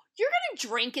 you're gonna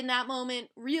drink in that moment?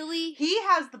 Really? He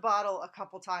has the bottle a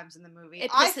couple times in the movie. It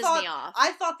pisses me off.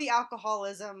 I thought the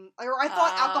alcoholism, or I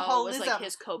thought alcoholism was like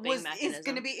his coping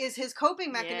mechanism. is his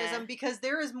coping mechanism because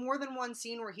there is more than one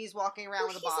scene where he's walking around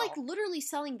with a bottle. He's like literally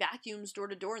selling vacuums door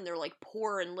to door, and they're like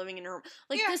poor and living in a room.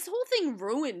 Like this whole thing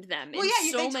ruined them. Well, in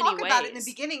yeah, so they many talk ways. about it in the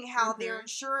beginning how their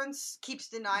insurance keeps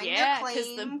denying their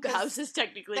claim because the house is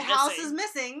technically the missing. house is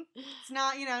missing. It's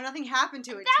not, nothing happened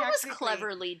to it. That was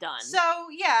cleverly done. So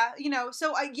yeah,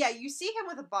 you see him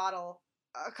with a bottle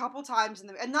a couple times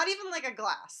and not even like a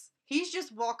glass. He's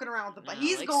just walking around with the bottle.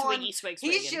 He's like going. Swiggy.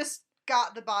 He's just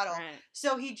got the bottle. Right.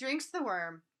 So he drinks the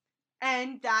worm,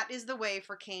 and that is the way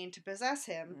for Cain to possess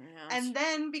him. Yes. And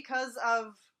then because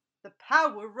of the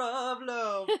power of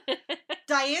love,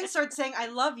 Diane starts saying, "I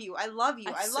love you, I love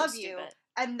you, I love you,"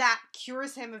 and that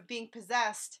cures him of being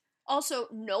possessed. Also,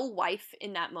 no wife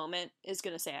in that moment is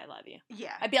gonna say I love you.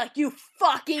 Yeah. I'd be like, you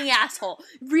fucking asshole.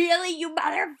 Really, you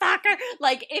motherfucker?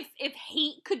 Like, if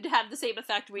hate could have the same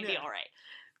effect, we'd be alright.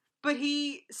 But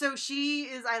she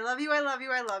is, I love you, I love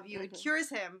you, I love you. It cures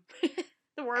him.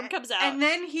 The worm comes out. And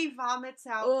then he vomits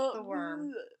out the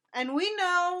worm. And we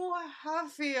know how I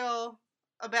feel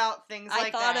about things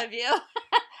like that. I thought of you.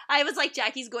 I was like,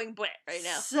 Jackie's going blit right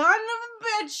now. Son of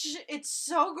a bitch. It's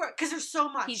so great. Because there's so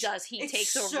much. He does. He takes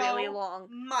so really long.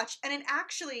 much. And then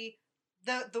actually,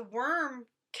 the worm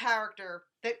character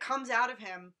that comes out of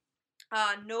him,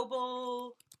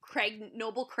 Noble Craig,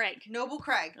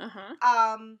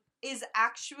 is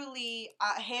actually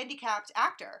a handicapped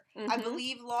actor. I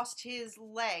believe lost his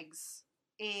legs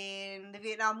in the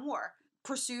Vietnam War.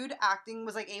 Pursued acting,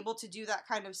 was like able to do that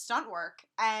kind of stunt work,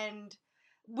 and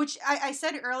which I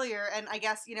said earlier, and I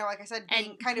guess, like I said,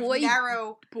 being kind of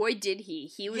narrow. Boy, did he.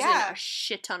 He was in a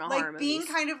shit ton of horror movies. Being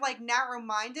kind of like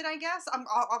narrow-minded, I guess.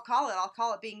 I'll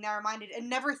call it being narrow-minded, and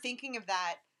never thinking of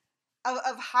that,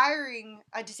 of hiring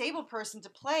a disabled person to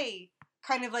play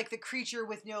kind of like the creature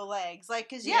with no legs. Like,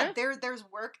 because, there's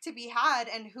work to be had,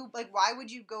 and why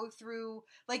would you go through,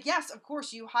 yes, of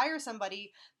course, you hire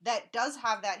somebody that does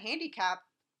have that handicap,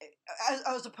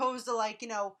 as opposed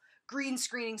to, green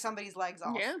screening somebody's legs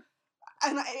off. Yeah.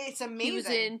 And it's amazing. He was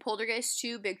in Poltergeist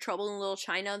 2, Big Trouble in Little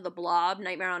China, The Blob,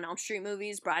 Nightmare on Elm Street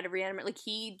movies, Bride of Reanimator. Like,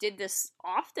 he did this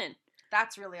often.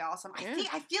 That's really awesome. Yeah.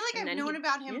 I feel like I've known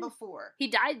about him before. He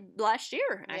died last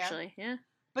year, actually. Yeah.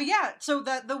 But yeah, so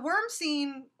the worm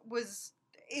scene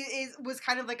was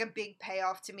kind of like a big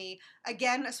payoff to me.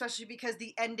 Again, especially because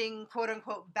the ending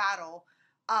quote-unquote battle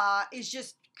is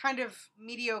just kind of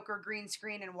mediocre green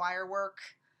screen and wire work.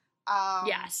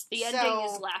 Yes, the ending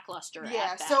is lackluster at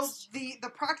best. So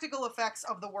the practical effects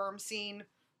of the worm scene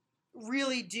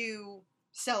really do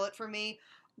sell it for me.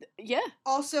 Yeah.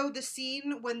 Also, the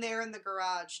scene when they're in the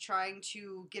garage trying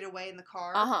to get away in the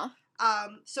car.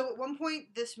 So at one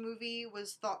point, this movie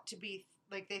was thought to be,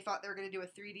 like, they thought they were going to do a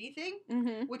 3D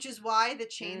thing, which is why the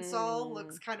chainsaw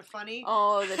looks kind of funny.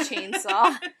 Oh, the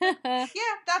chainsaw.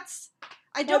 Yeah, that's...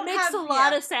 That makes a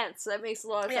lot of sense. That makes a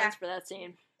lot of sense for that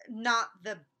scene. Not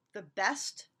the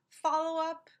best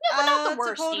follow-up but not the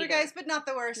worst to Poltergeist, either. but not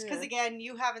the worst, because again,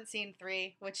 you haven't seen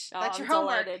 3, which that's I'm your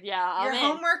homework. Delighted. Yeah, your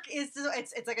homework is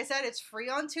it's like I said, it's free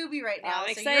on Tubi right now.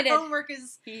 I'm so excited. Your homework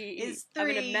is 3. I'm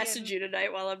gonna message you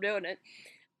tonight while I'm doing it.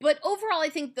 But overall, I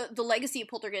think the legacy of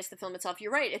Poltergeist, the film itself,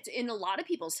 you're right. It's in a lot of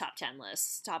people's top 10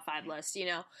 lists, top 5 lists, you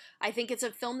know. I think it's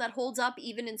a film that holds up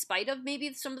even in spite of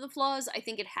maybe some of the flaws. I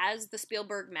think it has the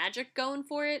Spielberg magic going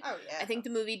for it. Oh, yeah. I think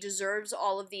the movie deserves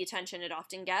all of the attention it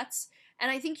often gets. And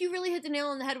I think you really hit the nail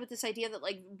on the head with this idea that,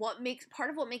 like,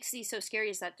 part of what makes these so scary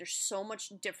is that there's so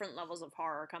much different levels of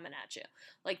horror coming at you.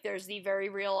 Like, there's the very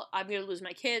real, I'm gonna lose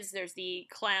my kids, there's the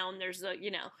clown, there's the,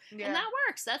 you know, and that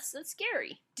works. That's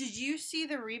scary. Did you see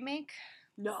the remake?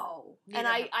 No. And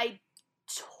I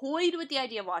toyed with the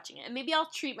idea of watching it. And maybe I'll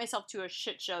treat myself to a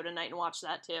shit show tonight and watch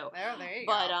that too. Oh, there you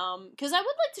go. But, because I would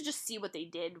like to just see what they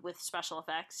did with special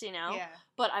effects, you know? Yeah.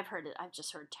 But I've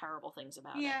just heard terrible things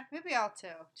about it. Yeah, maybe I'll too.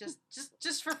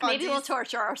 Just for funsies. Maybe we'll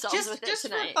torture ourselves with it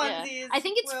tonight. For funsies, yeah. I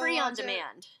think it's free on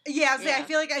demand. Yeah, I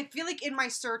feel like in my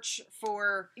search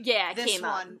for this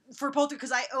one, for Poltergeist,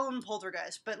 because I own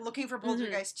Poltergeist, but looking for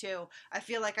Poltergeist 2, I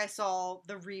feel like I saw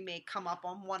the remake come up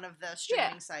on one of the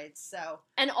streaming sites, so.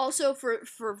 And also for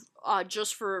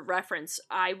just for reference,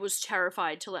 I was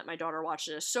terrified to let my daughter watch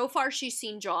this. So far, she's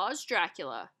seen Jaws,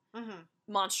 Dracula,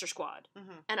 Monster Squad,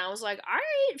 and I was like, all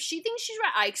right, if she thinks she's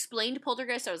right. I explained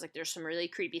Poltergeist. I was like, there's some really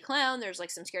creepy clown. There's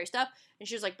like some scary stuff, and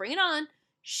she was like, bring it on.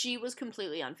 She was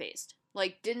completely unfazed.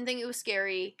 Like, didn't think it was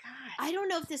scary. God. I don't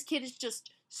know if this kid is just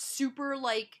super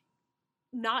like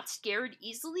not scared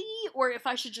easily, or if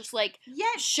I should just like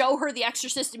show her The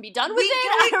Exorcist and be done with it.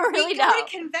 I don't really know. We go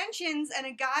to conventions and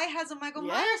a guy has a Michael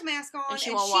Myers mask on, and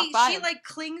she like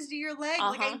clings to your leg.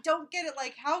 Like, I don't get it.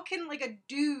 Like, how can like a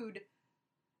dude?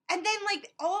 And then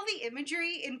like all the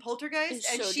imagery in Poltergeist,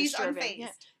 and so she's unfazed. Yeah.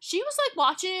 She was like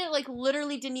watching it, like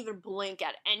literally didn't even blink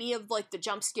at any of like the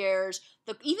jump scares.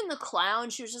 Even the clown,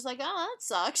 she was just like, oh, that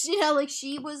sucks. You know, like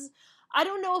she was. I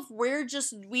don't know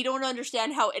if we don't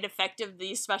understand how ineffective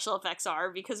these special effects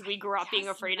are because we grew up being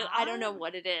afraid of. I don't know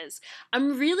what it is.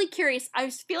 I'm really curious. I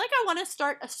feel like I want to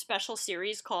start a special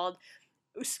series called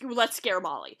Let's Scare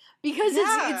Molly, because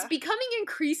it's becoming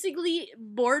increasingly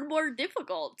more and more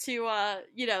difficult to I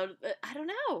don't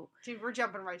know. Dude, we're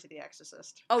jumping right to The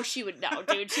Exorcist. Oh, she would know, dude.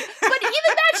 But even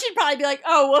that, she'd probably be like,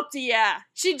 oh, whoopsie, yeah.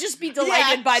 She'd just be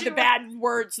delighted by the bad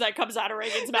words that comes out of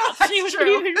Reagan's mouth. She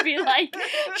wouldn't even be like,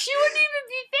 she wouldn't even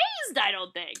be phased, I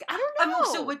don't think. I don't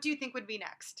know. So what do you think would be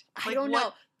next? I don't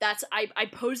know. I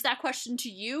posed that question to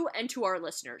you and to our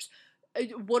listeners.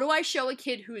 What do I show a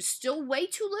kid who is still way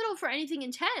too little for anything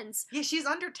intense? Yeah, she's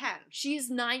under 10. She's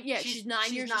 9. Yeah, she's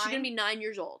 9 years. She's gonna be 9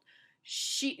 years old.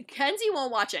 Kenzie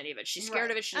won't watch any of it. She's scared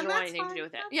of it. She doesn't want anything to do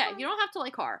with it. Yeah, you don't have to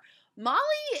like horror. Molly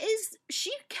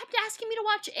she kept asking me to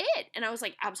watch it, and I was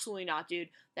like, absolutely not, dude.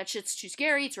 That shit's too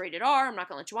scary. It's rated R. I'm not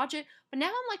gonna let you watch it. But now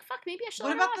I'm like, fuck, maybe I should.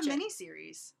 What about the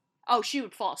miniseries? Oh, she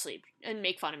would fall asleep and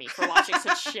make fun of me for watching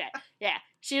such shit. Yeah,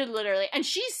 she would literally, and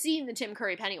she's seen the Tim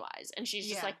Curry Pennywise, and she's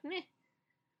just like, meh.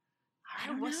 I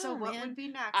don't know. So what would be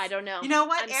next? I don't know. You know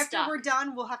what? After we're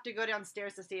done, we'll have to go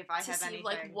downstairs to see if I have anything.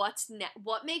 Like, what's next?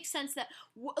 What makes sense that,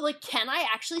 like, can I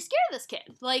actually scare this kid?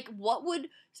 Like, what would?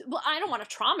 Well, I don't want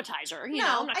to traumatize her. You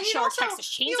know, I'm not show her Texas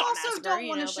Chainsaw Massacre. You also don't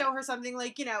want to show her something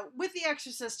like, with The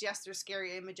Exorcist. Yes, there's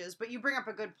scary images, but you bring up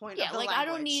a good point. Yeah, of the like language.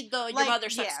 I don't need your mother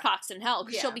sucks cocks in hell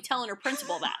because she'll be telling her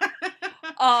principal that.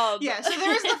 Yeah, so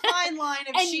there's the fine line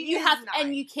of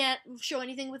and you can't show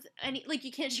anything with any, like,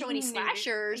 you can't show any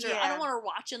slashers, or I don't want her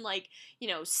watching, like,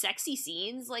 sexy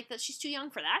scenes like that. She's too young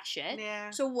for that shit.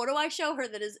 Yeah. So what do I show her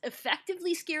that is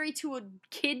effectively scary to a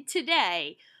kid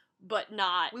today, but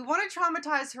not? We want to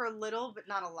traumatize her a little, but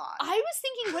not a lot. I was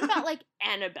thinking, what about like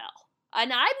Annabelle?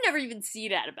 And I've never even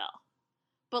seen Annabelle.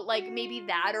 But, like, maybe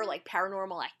that, or, like,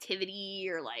 Paranormal Activity,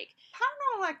 or, like...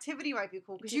 Paranormal Activity might be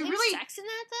cool, because you really... sex in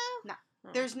that, though? No.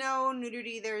 There's no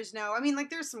nudity, there's no... I mean, like,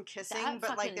 there's some kissing,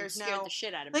 but, like, there's no... scared the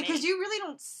shit out of me. Because you really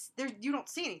don't... you don't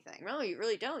see anything. No, you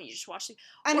really don't. You just watch the...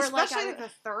 And especially, like,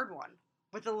 the third one.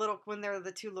 With when they're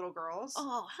the 2 little girls.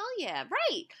 Oh, hell yeah.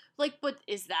 Right. Like, but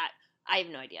is that... I have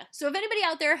no idea. So if anybody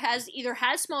out there has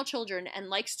small children and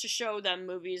likes to show them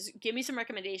movies, give me some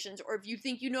recommendations. Or if you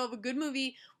think you know of a good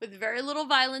movie with very little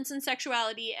violence and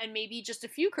sexuality and maybe just a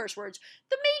few curse words,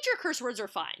 the major curse words are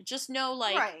fine. Just know,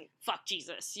 like, fuck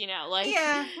Jesus, you know? Like,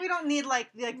 yeah, we don't need, like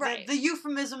the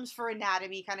euphemisms for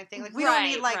anatomy kind of thing. Like, we don't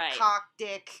need, like, cock,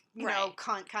 dick, you know,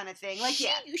 cunt kind of thing. Like,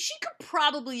 She could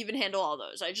probably even handle all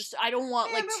those. I don't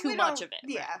want, like, too much of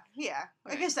it. Yeah.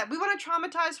 Like I said, we want to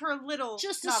traumatize her a little.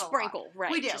 Just a sprinkle.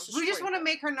 Right. We do. We just want to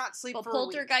make her not sleep for a week.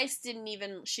 Poltergeist didn't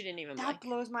even That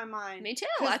blows my mind. Me too.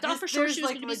 I thought for sure she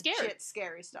was going to be scared. Legit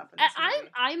scary stuff in this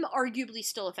movie. I'm arguably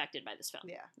still affected by this film.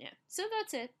 Yeah. So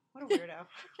that's it. What a weirdo.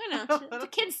 I know. The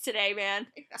kids today, man.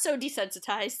 So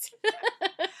desensitized.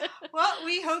 Well,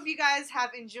 we hope you guys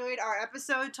have enjoyed our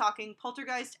episode talking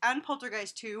Poltergeist and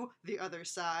Poltergeist 2, The Other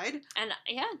Side. And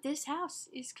yeah, this house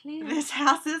is clean. This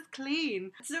house is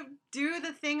clean. So do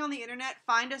the thing on the internet.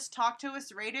 Find us, talk to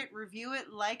us, rate it, review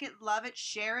it, like it, love it,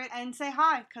 share it, and say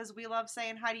hi, because we love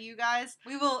saying hi to you guys.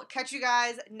 We will catch you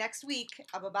guys next week.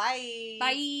 Bye-bye.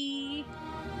 Bye.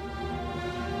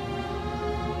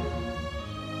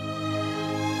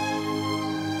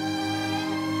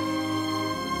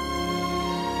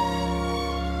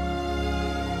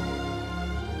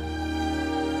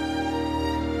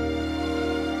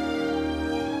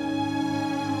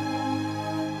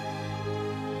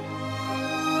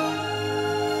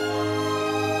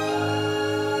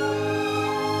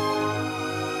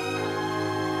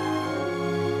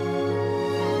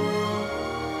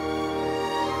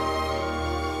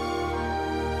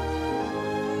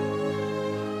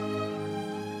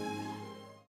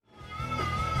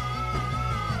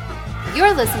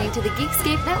 You're listening to the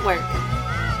Geekscape Network.